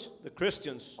cristianos, the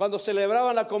Christians, cuando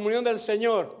celebraban la comunión del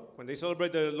Señor, when they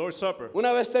celebrate the Lord's Supper,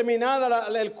 una vez terminada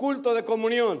el culto de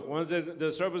comunión, once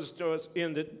the service was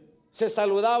ended, se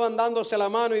saludaban dándose la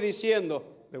mano y diciendo,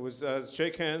 there was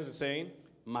shake hands and saying,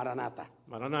 Maranata,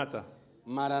 Maranatha,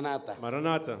 Maranata.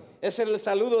 Maranatha. Ese era el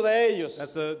saludo de ellos.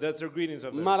 That's their greetings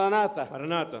of them. Maranata.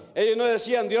 Maranatha. Ellos no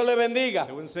decían Dios le bendiga.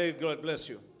 They wouldn't say God bless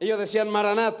you. Ellos decían They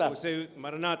Maranata. would say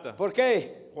Maranatha. ¿Por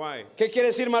qué? Why? ¿Qué quiere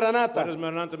decir What Maranata? does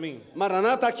Maranatha mean?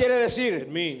 Maranata quiere It decir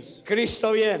means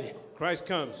Cristo viene. Christ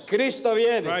comes. Cristo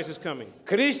viene. Christ is coming.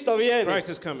 Cristo viene. Christ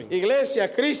is coming. Iglesia,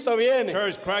 Cristo viene.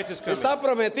 Church, Christ is coming. Está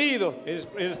prometido. It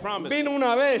is promised. Vino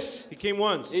una vez He came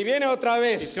once. y viene otra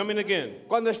He's vez. coming again.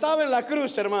 Cuando estaba en la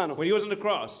cruz, hermano, When he was on the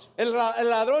cross, el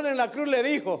ladrón en la cruz le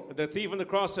dijo, the thief on the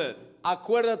cross said,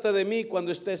 acuérdate de mí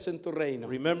cuando estés en tu reino.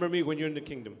 remember me when you're in the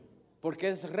kingdom. Porque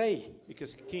es rey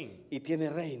Because he's king y tiene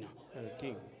reino. and a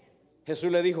king. Jesús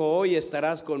le dijo, hoy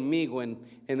estarás conmigo en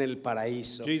el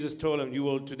paraíso. Jesus told him,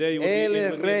 today you will Él be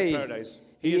es with me in rey paradise.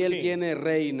 He y is Él king tiene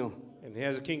reino. and he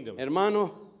has a kingdom.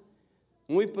 Hermano,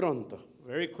 muy pronto,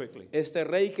 Very quickly, este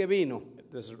rey que vino,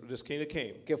 this king that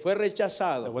came, que fue that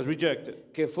rechazado, was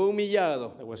rejected, que fue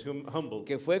humillado, that was humbled,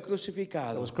 que fue that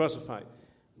crucificado, was crucified,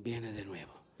 viene de nuevo.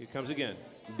 he comes again.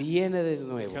 Viene de He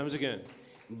nuevo. comes again.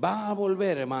 Va a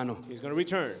volver, hermano. He's going to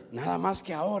return. Nada más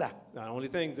que ahora Not only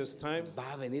thing this time,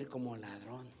 va a venir como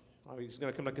ladrón. he's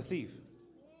going to come like a thief.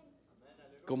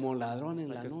 Como ladrón en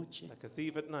la noche. Like a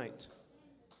thief at night.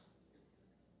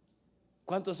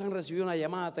 ¿Cuántos han recibido una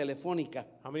llamada telefónica?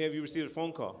 How many of you received a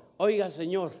phone call? Oiga,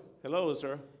 señor, Hello,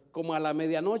 sir. como a la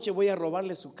medianoche voy a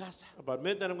robarle su casa. About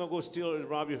midnight, I'm going to go steal and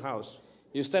rob your house.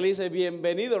 Y usted le dice,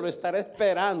 bienvenido, lo estaré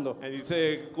esperando. And you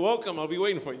say, welcome, I'll be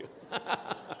waiting for you.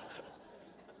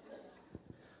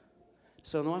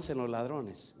 Eso no hacen los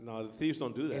ladrones. No, the thieves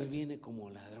don't do Él that. viene como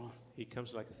ladrón. He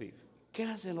comes like a thief. ¿Qué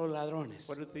hacen los ladrones?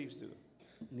 What do thieves do?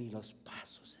 Ni los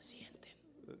pasos se sienten.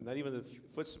 Not even the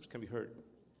footsteps can be heard.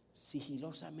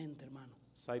 Sigilosamente, hermano.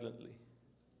 Silently.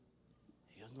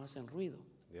 Ellos no hacen ruido.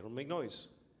 They don't make noise.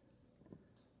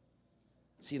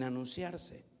 Sin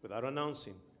anunciarse. Without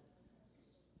announcing.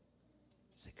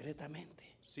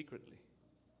 Secretamente. Secretly.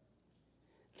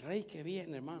 Rey que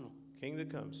viene, hermano. King that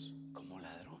comes Como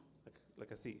ladrón.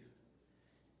 like a thief.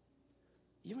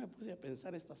 Yo me puse a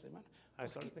pensar esta semana. I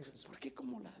started thinking, ¿Por qué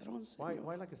como ladrón, why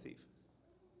Señor? like a thief?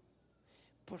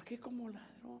 ¿Por qué como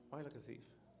ladrón? Why like a thief?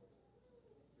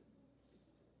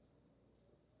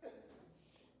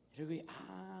 Y yo digo,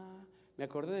 me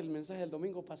acordé del mensaje del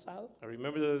domingo pasado. I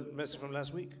remember the message from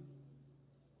last week.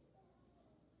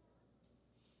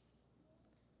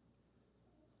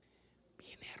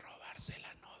 Viene a robarse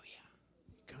la novia.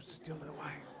 He comes to steal the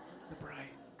wife, the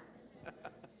bride.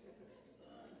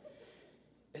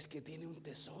 Es que tiene un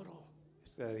tesoro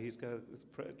He's got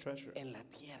a treasure en la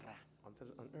tierra. on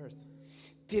earth.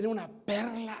 Tiene una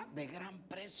perla de gran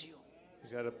precio.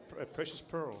 He's got a precious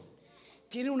pearl.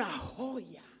 Tiene una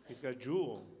joya. He's got a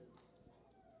jewel.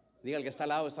 Diga el que está al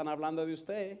lado, están hablando de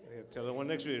usted. Tell the one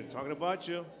next to you, they're talking about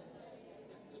you.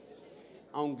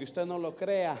 Aunque usted no lo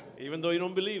crea, Even though you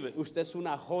don't believe it. usted es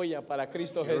una joya para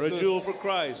Cristo You're a Jesús. jewel for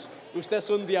Christ. Usted es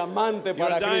un diamante You're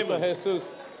para a Cristo diamond.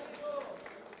 Jesús.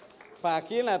 Para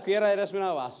aquí en la tierra eres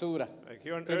una basura. Like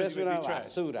here on Tú earth, eres you may una be trash.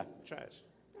 basura. Trash.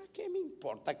 ¿A qué me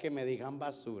importa que me digan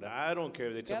basura? I don't care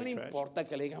if they ¿Qué tell le me trash. importa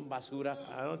que le digan basura?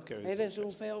 I don't care if they tell me Eres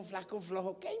un feo, flaco,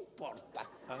 flojo. ¿Qué importa?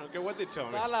 I don't care what they tell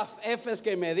me. Todas las F's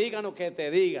que me digan o que te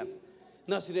digan.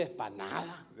 No sirves para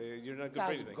nada. You're not good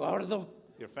for Estás anything. gordo.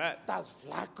 You're fat. Estás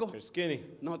flaco. You're skinny.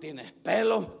 No tienes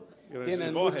pelo. You're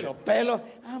Tienes bald mucho headed. pelo.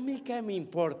 A mí qué me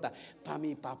importa. Para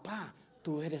mi papá,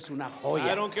 tú eres una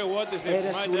joya. I don't care what they say.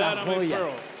 Eres My una dad, I'm a joya.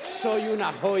 pearl. Soy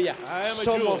una joya. I am a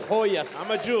Somos jewel. joyas.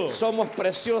 I'm a jewel. Somos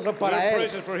preciosos para We're él.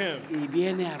 precious for him. Y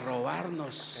viene a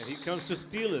robarnos. And he comes to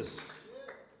steal us.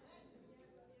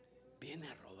 Viene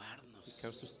a He robarnos.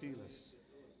 comes to steal us.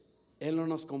 Él no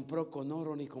nos compró con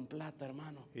oro ni con plata,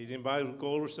 hermano. He didn't buy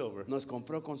gold or silver. Nos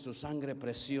compró con su sangre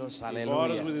preciosa. He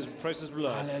bought us Aleluya. with his precious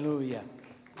blood. Aleluya.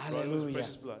 Bought us with his Aleluya.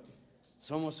 precious blood.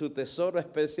 Somos su tesoro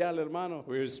especial, hermano.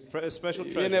 We're his special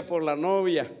Y treasure. viene por la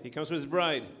novia. He comes with his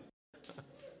bride.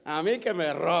 A mí que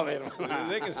me robe, hermano.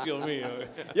 They can steal me.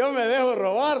 Yo me dejo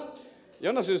robar.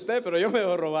 Yo no sé usted, pero yo me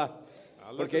dejo robar.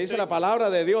 I'll let Porque them dice take la me. palabra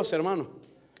de Dios, hermano,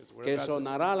 'Cause the word que of God says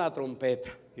sonará la trompeta.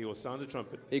 he will sound the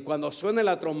trumpet. Y cuando suene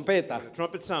la trompeta, The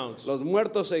trumpet sounds. los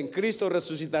muertos en Cristo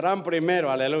resucitarán primero.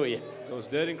 Aleluya. Those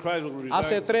dead in Christ will resign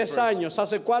Hace 3 first. años,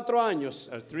 hace 4 años,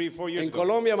 3-4 years en ago,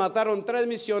 Colombia mataron 3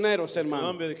 misioneros, hermano.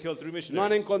 Colombia, they killed 3 No han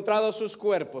missionaries. encontrado sus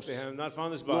cuerpos. They have not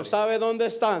found his No body. sabe dónde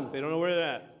están. They don't know where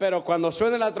they're at. Pero cuando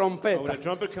suene la But when trompeta the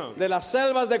trumpet comes, de las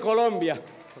selvas de Colombia,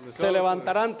 the se selvas-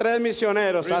 levantarán 3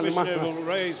 misioneros, 3 hermano. missionaries will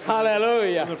raise from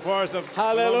Aleluya. the forest of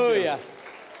Aleluya.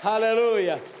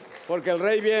 Aleluya. Porque el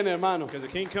rey viene, hermano. Because the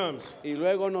king comes, Y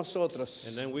luego nosotros,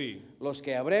 and then we, los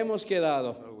que habremos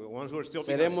quedado, the ones who are still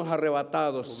seremos behind,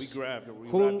 arrebatados will be grabbed or we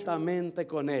raptured juntamente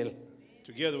con él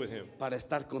together with him, para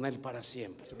estar con él para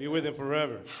siempre. to be with him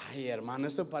forever. Ay, hermano,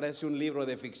 esto parece un libro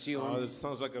de Oh, ficción. it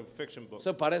sounds like a fiction book.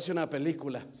 Eso parece una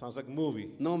película. Sounds like a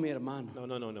movie. No, mi hermano.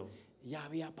 No. Ya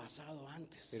había pasado It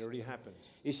antes. already happened.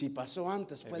 Y si pasó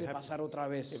antes, puede happened- pasar otra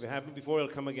If vez. it happened before,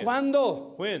 it'll come again.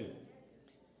 ¿Cuándo? When?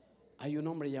 Hay un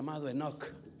hombre llamado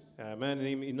Enoch, A man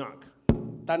named Enoch.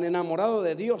 tan enamorado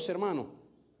de Dios, hermano.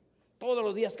 Todos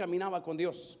los días caminaba con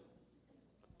Dios.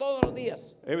 Todos los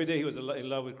días. Every day he was in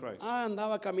love with Christ,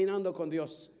 Andaba caminando con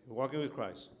Dios. walking with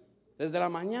Christ, Desde la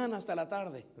mañana hasta la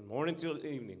tarde. from morning till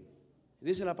evening.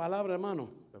 Dice la palabra, hermano,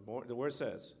 The word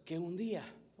says, que un día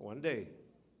one day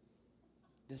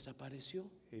desapareció.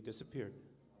 he disappeared.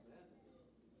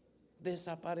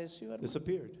 Desapareció, hermano.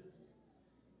 Disappeared.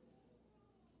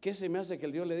 ¿Qué se me hace que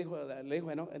el Dios le dijo a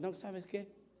Enoch, Enoch, ¿sabes qué?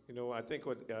 You know, I think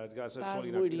what God says Estás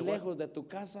told muy Enoch, you know what? lejos de tu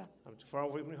casa. I'm too far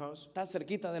away from your house. Estás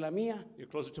cerquita de la mía. You're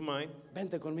closer to mine.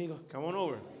 Vente conmigo. Come on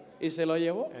over. Y se lo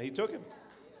llevó. And he took him.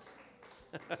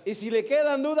 Y si le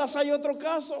quedan dudas, hay otro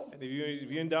caso. And if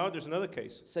you're in doubt, there's another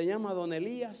case. Se llama Don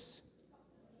Elías.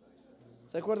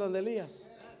 ¿Se acuerdan de Elías?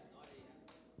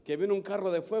 Que vino un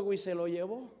carro de fuego y se lo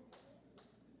llevó.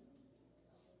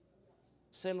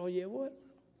 Se lo llevó, hermano.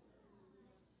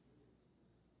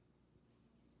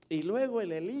 Y luego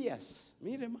el Elías,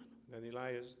 mire, hermano, Then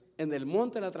Elias, en el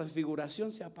monte de la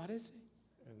transfiguración se aparece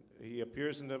and he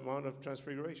appears in the Mount of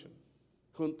Transfiguration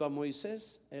junto a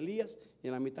Moisés, Elías y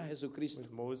en la mitad Jesucristo,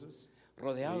 with Moses.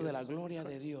 rodeado de la Elías, gloria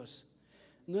de Christ. Dios.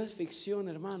 No es ficción,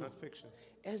 It's hermano, not fiction.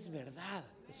 es verdad.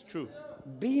 It's true.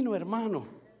 Vino, hermano,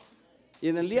 y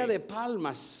en el día de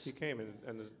Palmas He came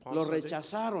and his Palm lo Sunday,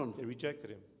 rechazaron, they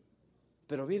rejected him.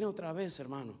 pero viene otra vez,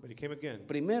 hermano. But he came again.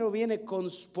 Primero viene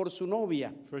por su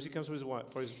novia First he comes for his wife,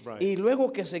 for his bride. y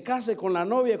luego que se case con la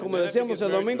novia, como And then after he decíamos gets el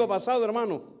married domingo to her. pasado,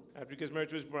 hermano. After he gets married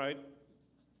to his bride,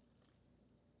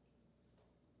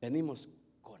 Venimos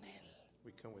con él.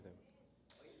 we come with him.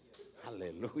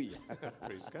 Aleluya.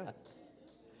 Praise God.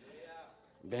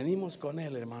 Venimos con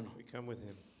él, hermano. We come with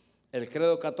him. El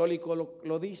credo católico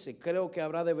lo dice. Creo que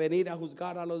habrá de venir a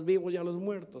juzgar a los vivos y a los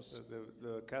muertos.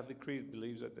 The Catholic Creed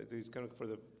believes that he's coming for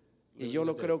the Y living yo and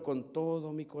lo the dead. creo con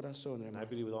todo mi corazón, And I hermano.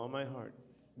 believe with all my heart.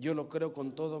 Yo lo creo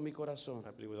con todo mi corazón.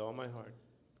 I believe with all my heart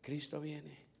Cristo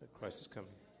viene. that Christ is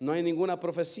coming. No hay ninguna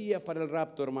profecía para el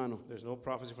rapto, hermano. There's no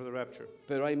prophecy for the rapture,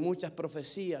 Pero hay muchas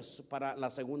profecías para la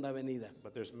segunda venida.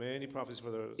 but there's many prophecies for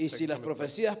the Y si second las coming of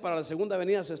Christ. profecías para la segunda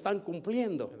venida se están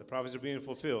cumpliendo, And the prophecies are being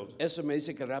fulfilled. eso me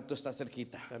dice que el rapto está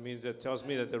cerquita. That means that tells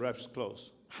me that the rapture is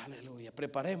close. Aleluya.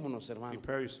 Preparémonos, hermano.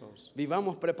 Prepare yourselves.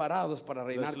 Vivamos preparados para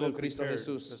reinar Let's con live Cristo prepared.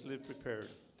 Jesús. Let's live prepared.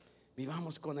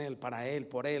 Vivamos con Él, para Él,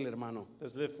 por Él, hermano.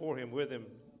 Let's live for him, with him,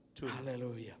 to him.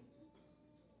 Aleluya.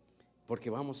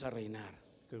 Porque vamos a reinar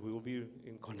Because we will be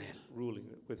in con Él. ruling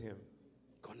with him,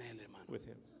 con Él, hermano. with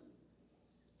him.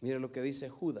 Mire lo que dice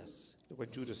Judas. Look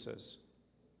what Judas says.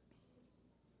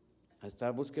 Está,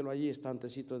 búsquelo allí, está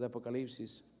antecito de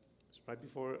Apocalipsis. It's right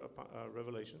before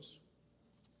Revelations.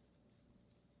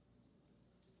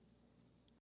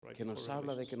 Right Que nos before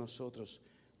habla de Revelations. que nosotros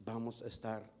vamos a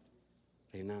estar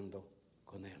reinando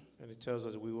con Él. And it tells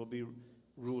us we will be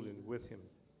ruling with him.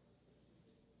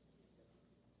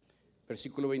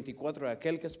 Versículo 24,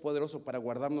 aquel que es poderoso para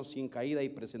guardarnos sin caída y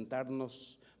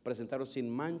presentarnos sin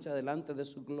mancha delante de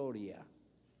su gloria.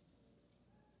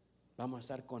 Vamos a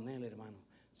estar con Él, hermano,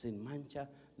 sin mancha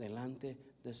delante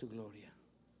de su gloria.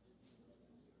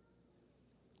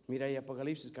 Mira ahí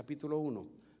Apocalipsis capítulo 1,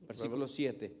 versículo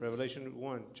 7. Revelation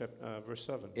 1, verse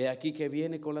 7. He aquí que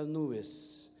viene con las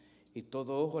nubes y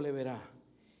todo ojo le verá,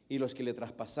 y los que le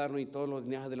traspasaron y todos los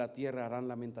linajes de la tierra harán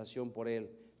lamentación por él.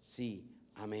 Sí,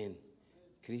 amén.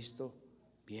 Cristo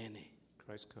viene.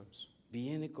 Christ comes.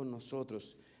 Viene con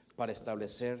nosotros para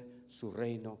establecer su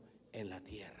reino en la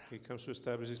tierra. He comes to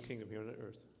establish his kingdom here on the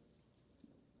earth.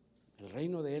 El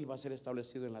reino de él va a ser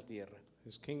establecido en la tierra.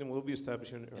 His kingdom will be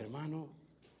established here on the earth. Hermano,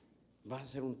 va a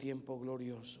ser un tiempo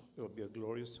glorioso. It will be a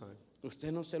glorious time.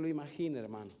 Usted no se lo imagina,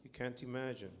 hermano. You can't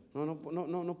imagine. No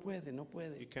puede, no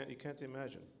puede. You can't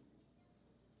imagine.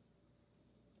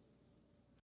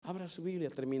 Abra su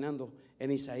Biblia terminando en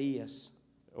Isaías,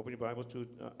 Open your Bible to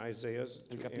Isaiah,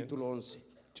 el capítulo 11.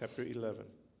 chapter 11.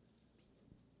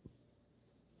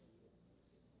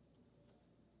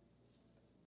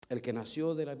 El que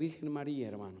nació de la Virgen María,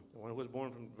 hermano. The one who was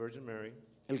born from Virgin Mary,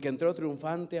 El que entró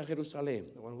triunfante a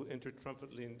Jerusalén, the one who entered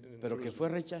triumphantly in pero que Jerusalem, fue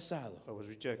rechazado, but was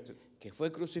rejected, que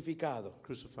fue crucificado,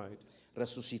 crucified,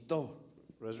 resucitó,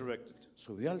 resurrected,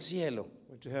 subió al cielo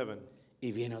went to heaven,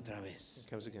 y viene otra and vez.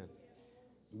 comes again.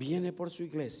 Viene por su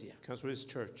iglesia Comes for his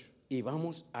church, y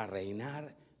vamos a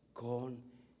reinar con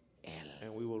Él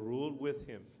and we will rule with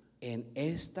him en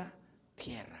esta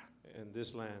tierra. in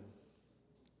this land.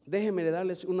 Déjenme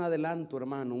darles un adelanto,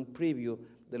 hermano, un preview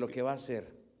de lo que va a ser.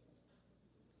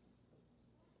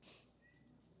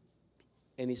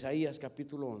 En Isaías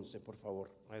capítulo 11, por favor.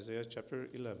 Isaiah chapter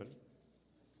 11,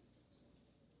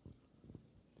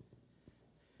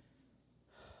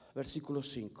 Versículo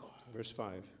 5. verse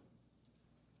 5.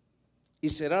 Y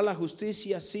será la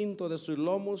justicia cinto de sus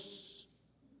lomos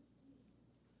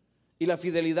y la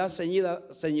fidelidad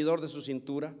ceñidor de su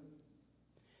cintura.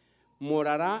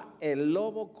 Morará el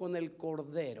lobo con el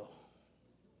cordero.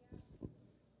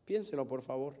 Piénselo, por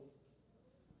favor.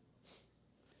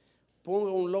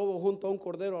 Ponga un lobo junto a un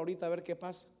cordero ahorita a ver qué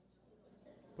pasa.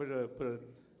 Put a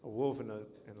wolf and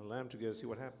a lamb together, see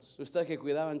what happens. Ustedes que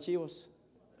cuidaban chivos.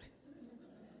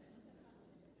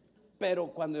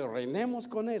 Pero cuando reinemos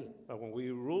con él, But when we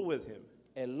rule with him,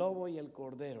 el lobo y el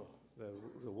cordero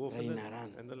the wolf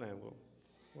reinarán. and the lamb will.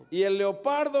 Y el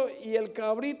leopardo y el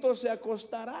cabrito se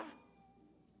acostará.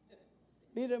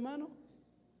 Mire, hermano.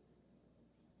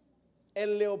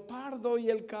 El leopardo y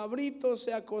el cabrito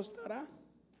se acostará.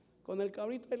 Con el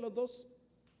cabrito hay los dos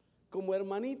como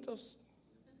hermanitos.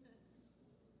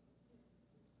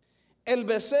 El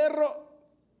becerro,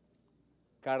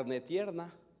 carne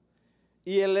tierna,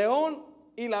 y el león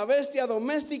y la bestia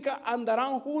doméstica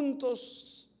andarán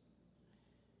juntos,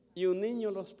 y un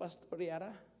niño los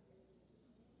pastoreará.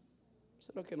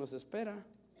 Eso es lo que nos espera.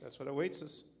 That's what awaits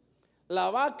us. La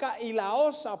vaca y la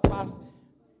osa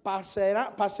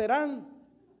pasarán.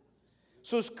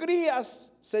 Sus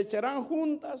crías se echarán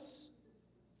juntas.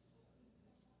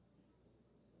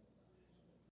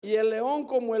 Y el león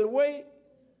como el buey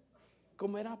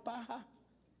comerá paja.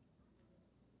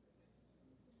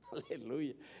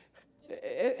 Aleluya.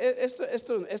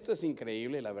 Esto es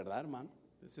increíble, la verdad, hermano.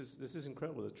 This is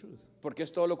incredible, the truth. Porque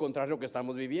es todo lo contrario que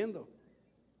estamos viviendo.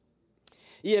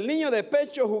 Y el niño de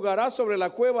pecho jugará sobre la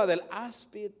cueva del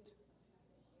áspid.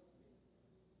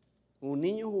 Un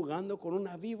niño jugando con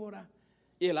una víbora.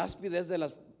 Y el áspid es de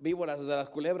las víboras, de las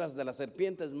culebras, de las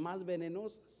serpientes más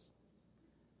venenosas.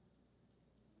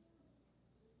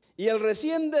 Y el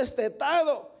recién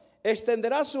destetado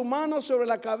extenderá su mano sobre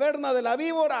la caverna de la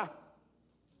víbora.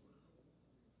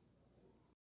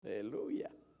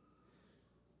 Aleluya.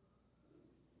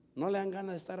 ¿No le dan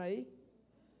ganas de estar ahí?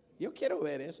 Yo quiero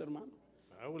ver eso, hermano.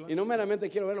 I would like Y no to- meramente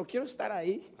quiero verlo, quiero estar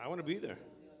ahí. I want to be there.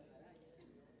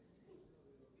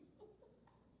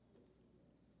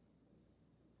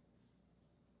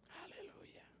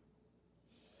 Aleluya.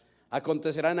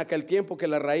 Acontecerá en aquel tiempo que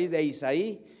la raíz de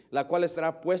Isaí, la cual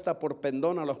estará puesta por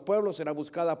pendón a los pueblos, será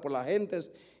buscada por las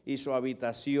gentes y su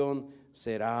habitación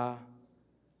será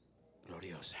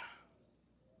gloriosa.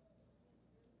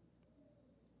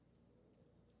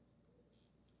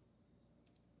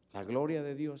 La gloria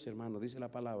de Dios, hermano, dice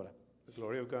la palabra, The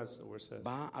glory of God, the word says,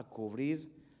 va a cubrir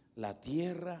la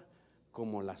tierra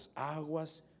como las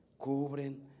aguas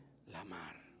cubren la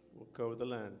mar. will cover the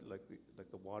land like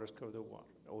the waters cover the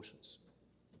oceans.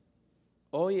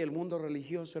 Hoy el mundo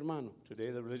religioso, hermano,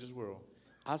 Today, the religious world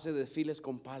hace desfiles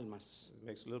con palmas,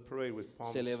 makes a little parade with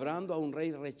palms, celebrando a un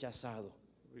rey rechazado.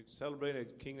 celebrating a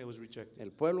king that was rejected.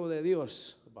 El pueblo de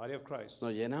Dios The the body of Christ,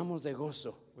 nos llenamos de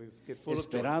gozo, we get full of joy,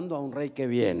 esperando a un rey que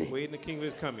viene. waiting the King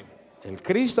is coming. El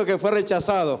Cristo que fue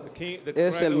rechazado The es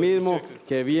Christ el that was mismo rejected,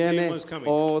 que the viene same one is coming.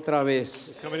 otra vez.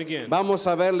 It's coming again. Vamos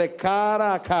a verle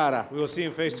cara a cara. We will see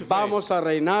him face to Vamos face. a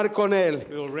reinar con Él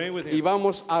We will reign with y him.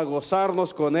 vamos a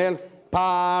gozarnos con Él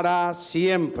para We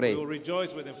siempre. will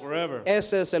rejoice with him forever.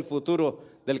 Ese es el futuro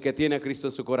del que tiene a Cristo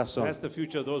en su corazón. That's the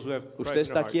future of those who have Usted Christ in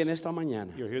está their aquí en hearts. esta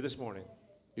mañana You're here this morning.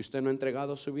 y usted no ha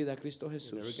entregado su vida a Cristo Never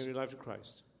Jesús. give your life to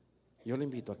Christ. Yo le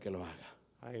invito a que lo haga.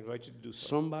 I invite you to do so.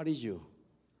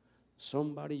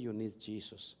 Somebody you need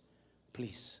Jesus.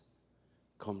 Please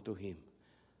come to him.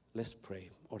 Let's pray.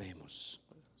 Oremos.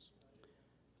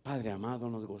 Padre amado,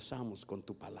 nos gozamos con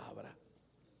tu palabra.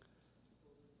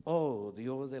 Oh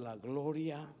Dios de la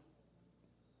gloria,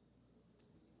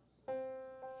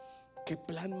 qué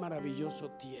plan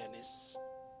maravilloso tienes.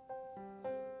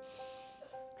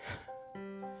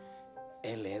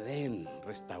 El Edén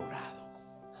restaurado.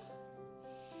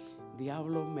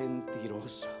 Diablo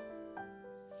mentiroso.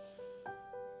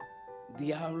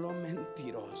 Diablo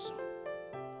mentiroso.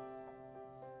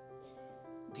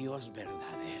 Dios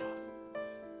verdadero.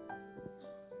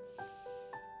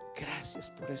 Gracias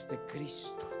por este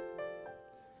Cristo,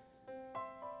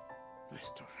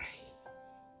 nuestro Rey.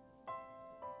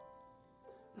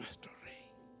 Nuestro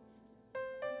Rey.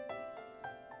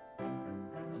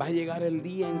 Va a llegar el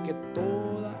día en que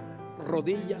toda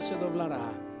rodilla se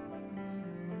doblará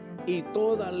y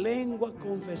toda lengua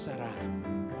confesará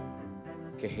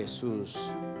que Jesús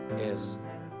es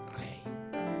Rey.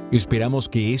 Esperamos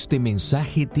que este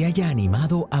mensaje te haya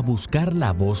animado a buscar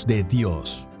la voz de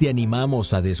Dios. Te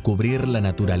animamos a descubrir la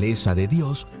naturaleza de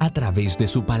Dios a través de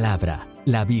su palabra,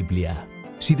 la Biblia.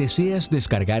 Si deseas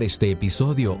descargar este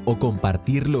episodio o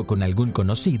compartirlo con algún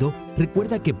conocido,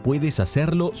 recuerda que puedes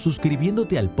hacerlo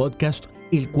suscribiéndote al podcast,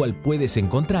 el cual puedes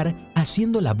encontrar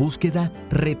haciendo la búsqueda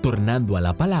Retornando a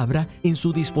la Palabra en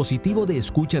su dispositivo de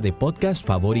escucha de podcast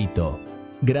favorito.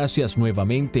 Gracias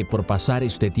nuevamente por pasar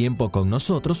este tiempo con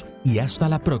nosotros y hasta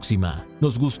la próxima.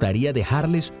 Nos gustaría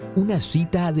dejarles una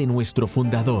cita de nuestro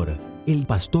fundador, el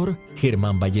pastor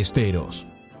Germán Ballesteros.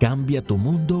 Cambia tu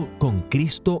mundo con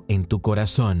Cristo en tu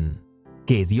corazón.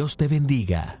 Que Dios te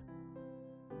bendiga.